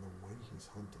he is and the way he's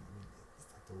hunting.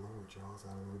 It's like the lower jaw's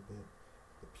out a little bit,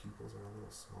 the pupils are a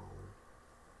little smaller.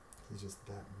 He's just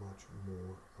that much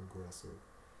more aggressive.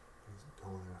 He's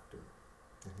going after.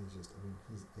 And he's just,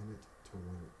 he's in it to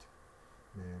win it.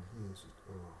 Man, he is just,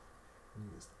 and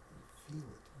you feel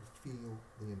it. You feel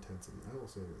the intensity. I will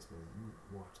say this, man. You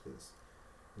watch this.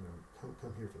 You know,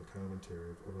 come here for the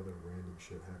commentary of other random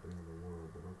shit happening in the world.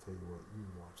 But I'll tell you what, you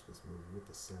watch this movie with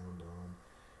the sound on,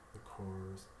 the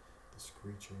cars, the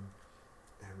screeching,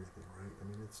 everything, right? I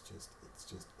mean, it's just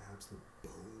absolute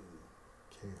boom,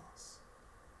 chaos.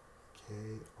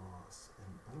 And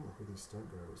I don't know who these stunt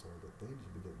drivers are, but they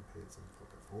should be getting paid some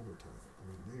fucking overtime. I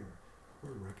mean,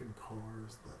 we're wrecking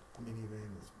cars. That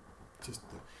minivan is just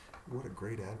what a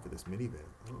great ad for this minivan.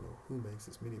 I don't know who makes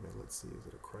this minivan. Let's see, is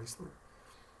it a Chrysler?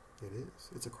 It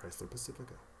is. It's a Chrysler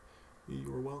Pacifica.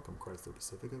 You're welcome, Chrysler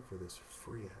Pacifica, for this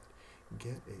free ad.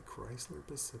 Get a Chrysler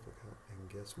Pacifica, and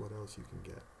guess what else you can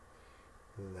get?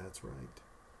 That's right.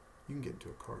 You can get into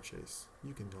a car chase.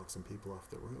 You can knock some people off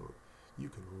the road. You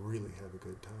can really have a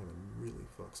good time and really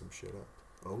fuck some shit up.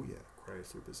 Oh yeah,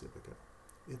 Chrysler Pacifica.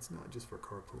 It's not just for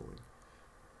carpooling.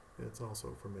 It's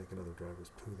also for making other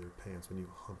drivers poo their pants when you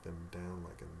hunt them down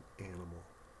like an animal.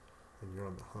 And you're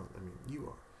on the hunt. I mean, you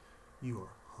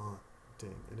are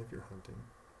hunting. And if you're hunting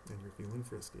and you're feeling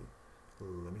frisky,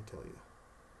 let me tell you,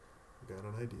 I got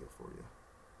an idea for you.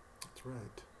 That's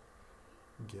right.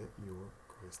 Get your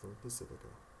Chrysler Pacifica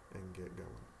and get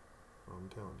going. I'm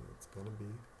telling you, it's gonna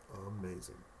be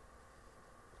amazing.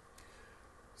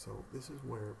 So this is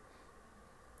where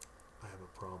I have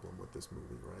a problem with this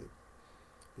movie, right?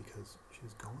 Because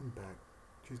she's going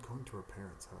to her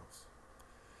parents' house.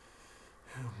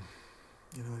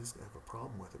 You know, I just have a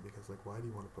problem with it because, like, why do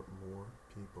you want to put more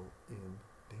people in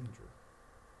danger?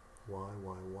 Why?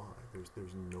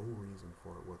 There's no reason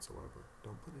for it whatsoever.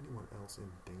 Don't put anyone else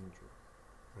in danger,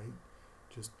 right?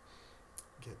 Just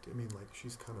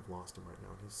she's kind of lost him right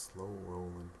now, and he's slow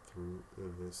rolling through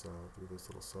this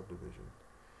little subdivision.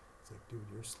 It's like, dude,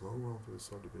 you're slow rolling through the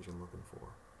subdivision looking for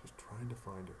her, just trying to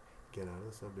find her. Get out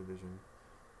of the subdivision,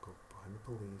 go find the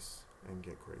police, and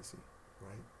get crazy,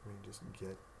 right? I mean, just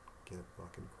get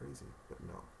fucking crazy. But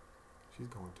no,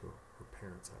 she's going to her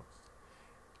parents' house,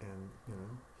 and you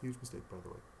know, huge mistake, by the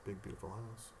way. Big beautiful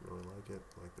house, really like it,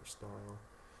 like their style.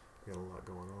 Got a lot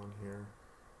going on here.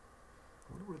 I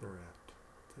wonder where they're at.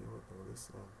 Tell you what though,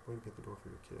 this way to get the door for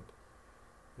your kid.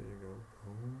 There you go.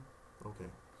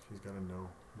 Okay, she's gotta know.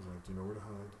 He's like, do you know where to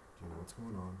hide? Do you know what's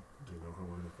going on? Do you know how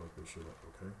we're gonna fuck this shit up?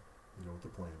 Okay, you know what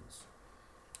the plan is.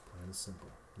 The plan is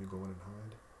simple. You go in and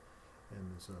hide, and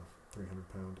this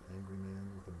 300-pound angry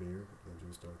man with a beard that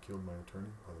just killed my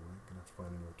attorney. By the way, gonna have to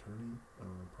find a new attorney.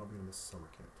 Probably gonna miss summer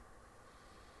camp.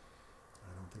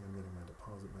 I don't think I'm getting my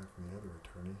deposit back from the other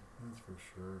attorney. That's for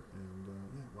sure. And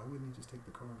yeah, why wouldn't he just take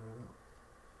the car and drive out?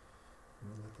 You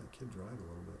know, let that kid drive a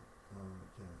little bit.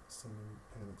 Yeah, sending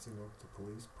panic signal to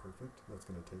police, perfect. That's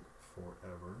going to take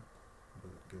forever,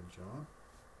 but good job.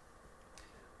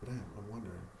 But I'm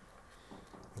wondering,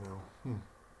 you know,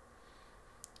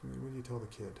 what do you tell the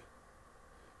kid?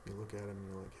 You look at him and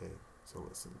you're like, hey, so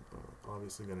listen,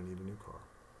 obviously going to need a new car.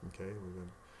 Okay, we've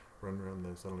been running around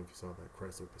this. I don't know if you saw that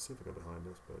Chrysler Pacifica behind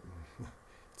us, but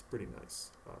it's pretty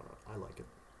nice. I like it.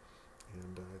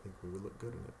 And I think we would look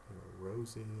good in it. You know,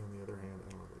 Rosie, on the other hand,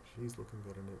 I don't know that she's looking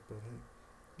good in it, but hey,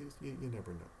 you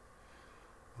never know.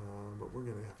 But we're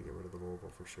going to have to get rid of the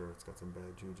Volvo for sure. It's got some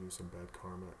bad juju, some bad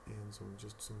karma, and some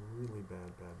really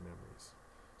bad memories.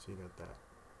 So you got that.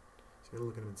 So you got to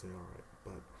look at him and say, all right,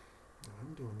 but if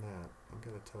I'm doing that, I'm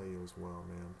going to tell you as well,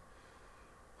 man,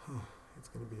 it's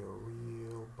going to be a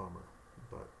real bummer.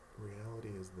 But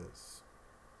reality is this.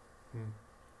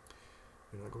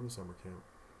 You're not going to summer camp.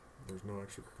 There's no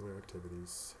extracurricular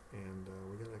activities, and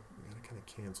we gotta kind of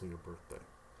cancel your birthday.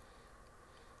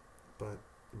 But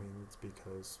I mean, it's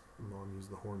because mom used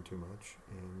the horn too much,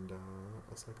 and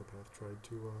a psychopath tried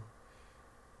to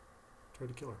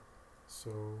kill her. So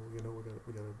you know,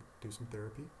 we gotta do some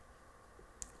therapy.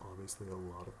 Obviously, a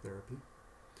lot of therapy.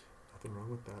 Nothing wrong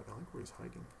with that. I like where he's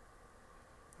hiding.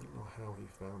 I don't know how he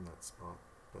found that spot,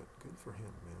 but good for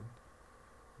him, man.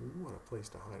 What a place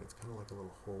to hide. It's kind of like a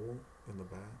little hole in the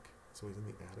back. So he's in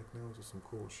the attic now, just some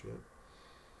cool shit.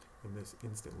 And this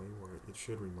instantly, where it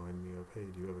should remind me of, hey,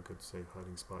 do you have a good safe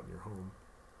hiding spot in your home?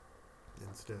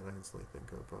 Instead, I instantly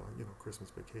think of, Christmas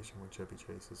Vacation when Chevy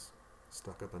Chase is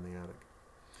stuck up in the attic.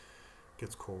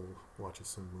 Gets cold,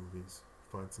 watches some movies,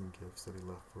 finds some gifts that he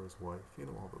left for his wife. You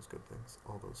know, all those good things.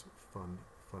 All those fun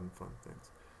things.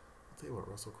 I'll tell you what,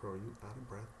 Russell Crowe, are you out of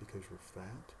breath because you're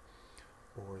fat?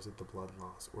 Or is it the blood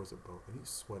loss? Or is it both? And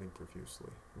he's sweating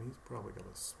profusely. I mean, he's probably got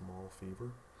a small fever.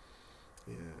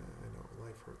 Yeah, I know.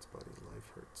 Life hurts, buddy.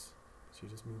 Life hurts. But you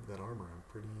just move that arm around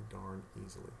pretty darn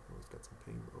easily. Oh, he's got some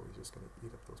pain. Oh, he's just going to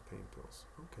eat up those pain pills.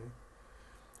 Okay.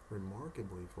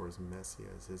 Remarkably, for as messy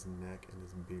as his neck and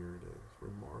his beard is,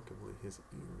 remarkably, his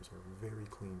ears are very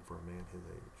clean for a man his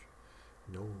age.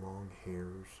 no long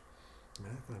hairs. I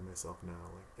mean, I find myself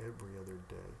now, like every other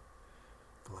day,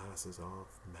 glasses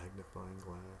off, magnifying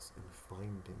glass, and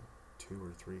finding 2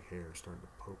 or 3 hairs starting to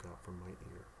poke out from my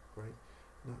ear, right?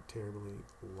 Not terribly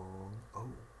long. Oh,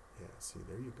 yeah, see,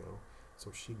 there you go.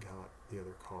 So she got the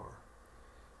other car,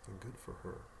 and good for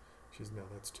her.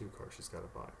 That's 2 cars she's got to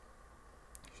buy.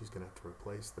 She's going to have to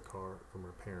replace the car from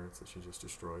her parents that she just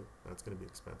destroyed. That's going to be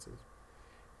expensive.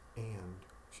 And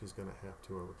she's going to have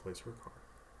to replace her car.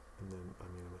 And then,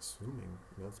 I'm assuming,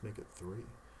 let's make it 3,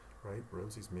 right?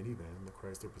 Rosie's minivan, the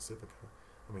Chrysler Pacifica.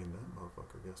 That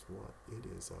motherfucker, guess what?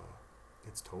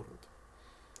 It's totaled.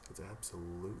 It's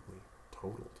absolutely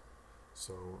totaled.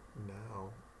 So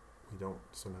now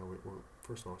we're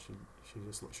first of all,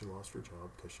 she lost her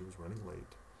job because she was running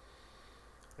late.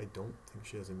 I don't think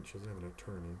she doesn't have an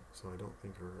attorney, so I don't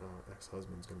think her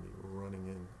ex-husband's going to be running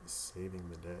in saving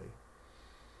the day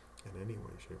in any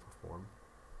way, shape, or form.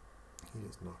 He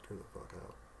just knocked her the fuck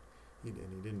out. He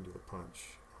didn't do the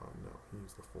punch. No, he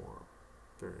used the forearm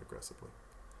very aggressively.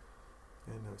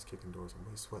 And now he's kicking doors, and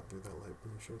he's sweating through that light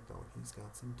blue shirt though, and he's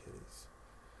got some titties.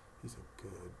 He's a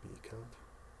good B cup,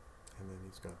 and then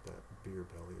he's got that beer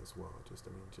belly as well. It's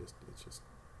just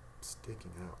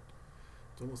sticking out.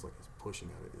 It's almost like he's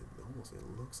pushing at it. It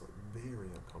looks like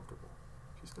very uncomfortable.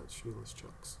 She's got shoeless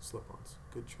Chucks, slip-ons.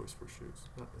 Good choice for shoes.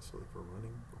 Not necessarily for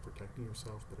running or protecting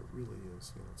yourself, but it really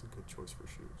is. It's a good choice for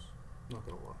shoes. Not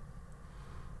gonna lie.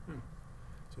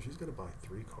 So she's got to buy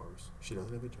 3 cars. She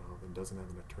doesn't have a job and doesn't have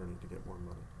an attorney to get more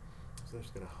money. So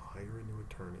she's got to hire a new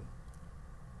attorney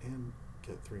and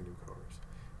get 3 new cars.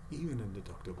 Even in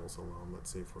deductibles alone,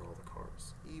 let's say for all the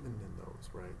cars, even in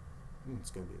those, right? It's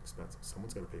going to be expensive.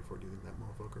 Someone's got to pay for it. Do you think that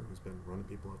motherfucker who's been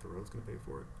running people off the road is going to pay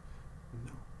for it?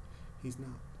 No, he's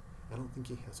not. I don't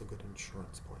think he has a good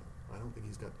insurance plan. I don't think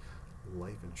he's got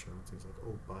life insurance. He's like,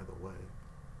 oh, by the way,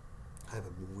 I have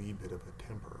a wee bit of a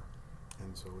temper.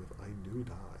 And so if I do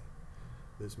die,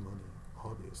 this money,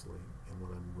 obviously, and when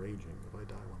I'm raging, if I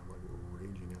die when I'm like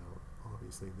raging out,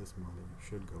 obviously this money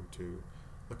should go to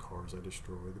the cars I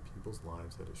destroy, the people's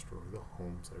lives I destroy, the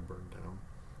homes I burn down.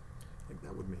 Like,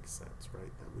 that would make sense,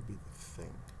 right? That would be the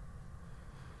thing.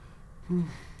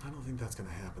 I don't think that's going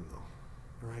to happen, though,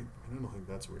 right? I don't think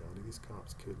that's reality. These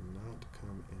cops could not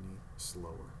come any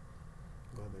slower.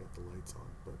 I'm glad they got the lights on,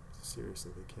 but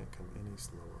seriously, they can't come any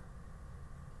slower.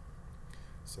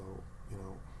 So,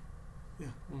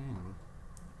 yeah,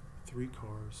 3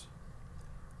 cars,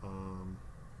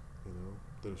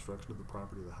 the destruction of the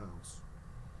property of the house,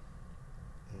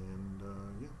 and,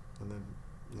 and then,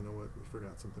 you know what, we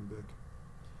forgot something big.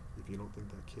 If you don't think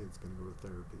that kid's going to go to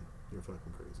therapy, you're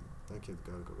fucking crazy. That kid's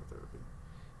got to go to therapy.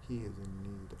 He is in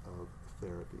need of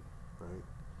therapy, right?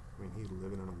 He's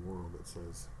living in a world that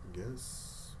says,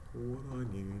 guess what I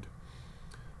need?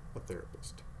 A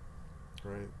therapist.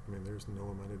 Right? There's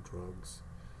no amount of drugs.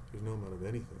 There's no amount of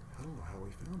anything. I don't know how we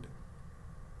found him.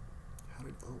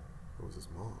 It was his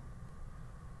mom.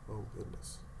 Oh,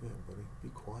 goodness. Yeah, buddy, be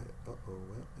quiet. Uh-oh,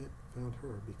 well, it found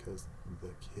her because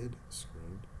the kid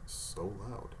screamed so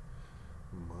loud.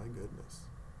 My goodness.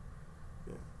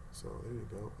 Yeah, so there you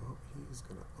go. Oh,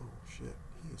 shit.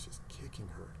 He is just kicking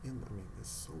her it's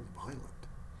so violent.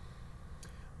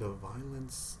 The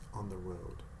violence on the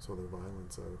road, so the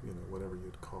violence of, whatever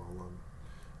you'd call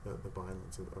the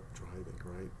violence of driving,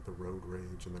 right? The road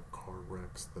rage and the car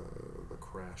wrecks, the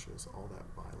crashes, all that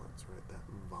violence, right? That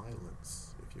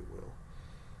violence, if you will,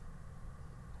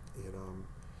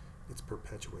 it's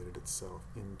perpetuated itself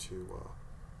into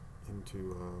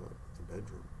the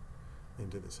bedroom,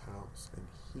 into this house, and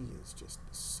he is just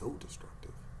so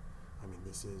destructive.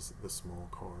 This is the small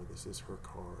car, this is her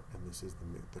car, and this is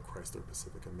the Chrysler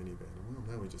Pacifica minivan. And well,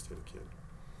 now we just hit a kid.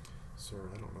 Sir,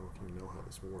 I don't know if you know how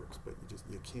this works, but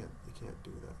you can't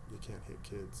do that. You can't hit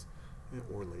kids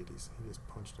or ladies. He just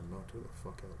punched and knocked her the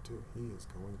fuck out too. He is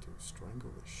going to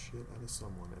strangle the shit out of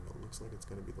someone, and it looks like it's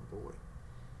going to be the boy.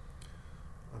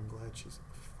 I'm glad she's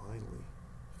finally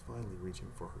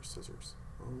reaching for her scissors.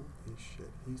 Holy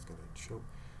shit, he's going to choke.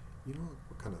 You know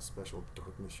what kind of special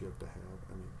darkness you have to have?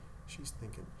 She's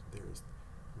thinking there's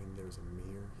a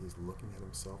mirror. He's looking at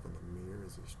himself in the mirror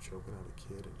as he's choking out a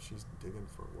kid, and she's digging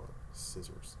for what?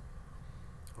 Scissors.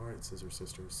 All right, Scissor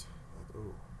Sisters.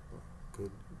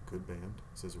 Good band,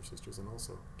 Scissor Sisters, and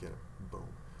also get it,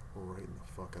 boom, right in the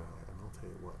fucking eye. And I'll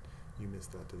tell you what, you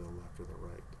missed that to the left or the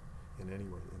right. And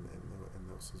anyway, and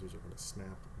those scissors are going to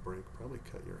snap, break, probably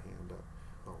cut your hand up.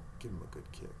 Oh, give him a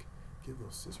good kick. Give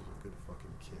those scissors a good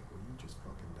fucking kick. Will you just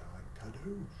fucking die?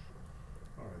 Kadoosh.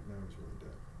 Alright, now he's really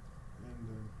dead.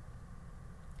 And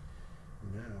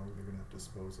now you're going to have to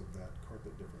dispose of that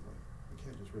carpet differently. You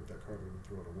can't just rip that carpet and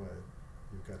throw it away.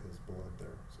 you've got his blood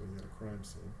there. So you got a crime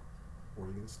scene. Where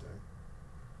are you going to stay?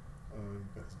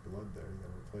 You've got his blood there. You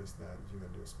got to replace that. You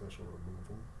got to do a special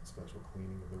removal, special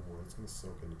cleaning of the wood. It's going to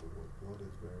soak into the wood. Blood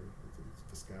is it's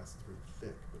viscous. It's very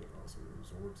thick, but it also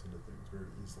absorbs into things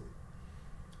very easily.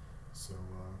 So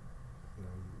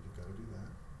you've got to do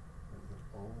that. Right? You got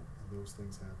all of those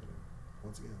things happening.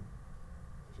 Once again,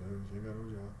 she ain't got no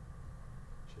job.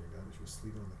 She was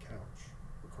sleeping on the couch.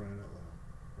 We're crying out loud,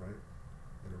 right?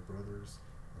 And her brothers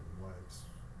and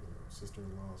wives,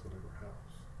 sister-in-laws, whatever,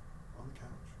 house, on the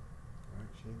couch. Right?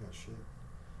 She ain't got shit.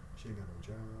 She ain't got no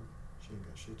job. She ain't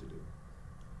got shit to do.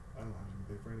 I don't know how she can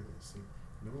pay for any of this. See,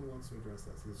 no one wants to address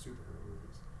that. See, the superhero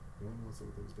movies. No one wants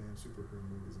to look at those damn superhero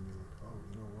movies and be like, oh,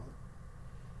 you know what?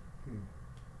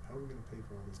 How are we going to pay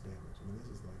for all this damage? I mean,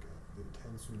 this is like the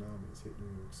 10 tsunamis hit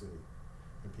New York City,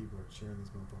 and people are cheering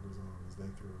these motherfuckers on as they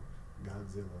throw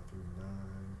Godzilla through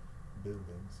 9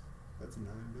 buildings. That's 9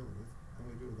 buildings. How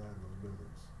many people died in those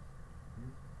buildings?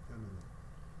 How many?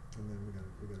 And then we gotta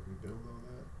rebuild all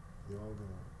that. You all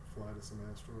gonna fly to some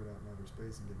asteroid out in outer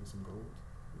space and give me some gold?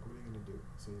 Like, what are you gonna do?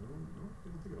 See, no one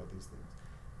think about these things.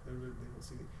 They don't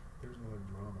see. There's no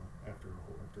drama after a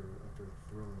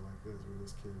thriller like this, where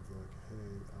this kid's like,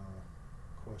 hey,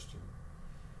 question.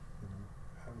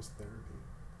 How was therapy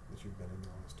that you've been in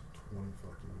the last 20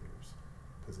 fucking years?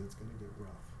 Because it's gonna get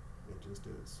rough. It just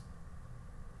is.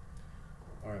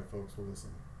 All right, folks. Well,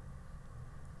 listen.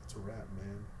 It's a wrap,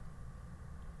 man.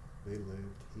 They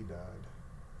lived, he died,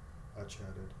 I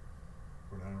chatted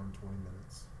for an hour and 20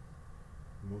 minutes.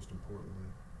 Most importantly,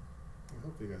 I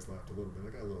hope you guys laughed a little bit. I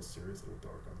got a little serious, a little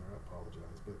dark on there. I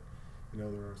apologize. But,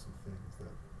 there are some things that,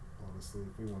 honestly,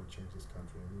 if we want to change this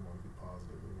country and we want to be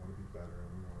positive, we want to be better, and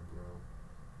we want to grow,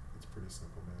 it's pretty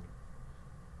simple, man.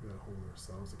 We got to hold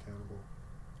ourselves accountable,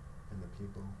 and the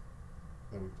people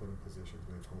that we put in positions,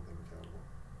 we have to hold them accountable.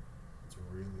 It's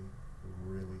really,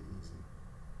 really easy.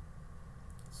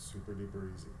 Super duper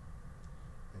easy.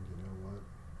 And you know what?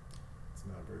 It's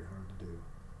not very hard to do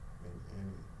in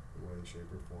any way, shape,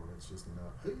 or form. It's just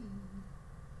not, hey!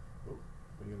 Oh,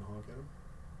 are you gonna honk at him?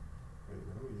 Right?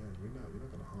 Oh yeah, you're not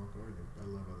gonna honk, are you?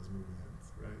 I love how this movie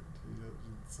ends, right?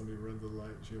 Somebody runs the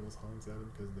light and she almost honks at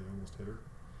him because they almost hit her.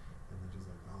 And then she's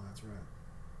like, oh, that's right.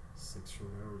 6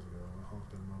 short hours ago, I honked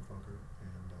at a motherfucker,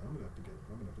 and I'm gonna have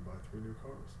to buy 3 new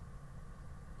cars.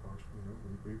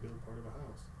 Rebuild part of a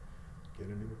house. Get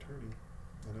a new attorney,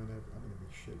 and I'm gonna be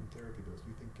shitting therapy bills.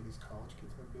 Do you think these college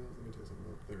kids have bills? Let me tell you something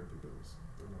about therapy bills.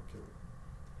 They're not killing.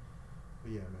 But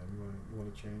yeah, man, you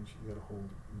want to change. You gotta hold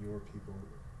your people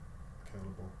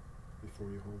accountable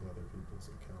before you hold other people's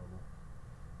accountable.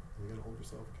 And you gotta hold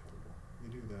yourself accountable.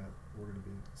 You do that, we're gonna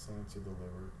be science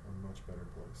delivered, a much better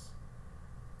place.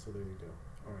 So there you go.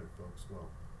 All right, folks.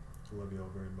 Well, I love you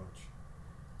all very much.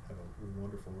 Have a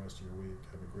wonderful rest of your week.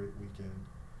 Have a great weekend.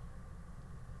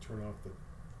 Turn off the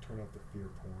fear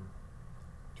porn.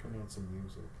 Turn on some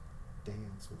music.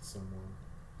 Dance with someone.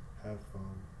 Have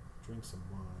fun. Drink some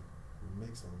wine.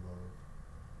 Make some love.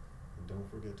 And don't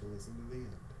forget to listen to the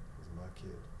end, as my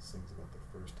kid sings about the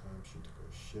first time she took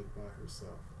a shit by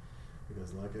herself.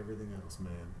 Because like everything else,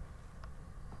 man,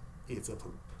 it's a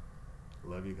poop.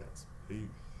 Love you guys. Peace.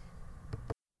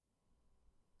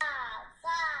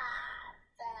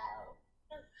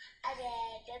 I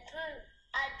did the poop.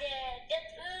 I did the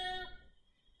poop.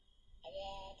 I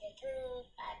did the poop.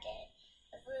 I did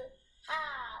the poop.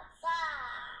 How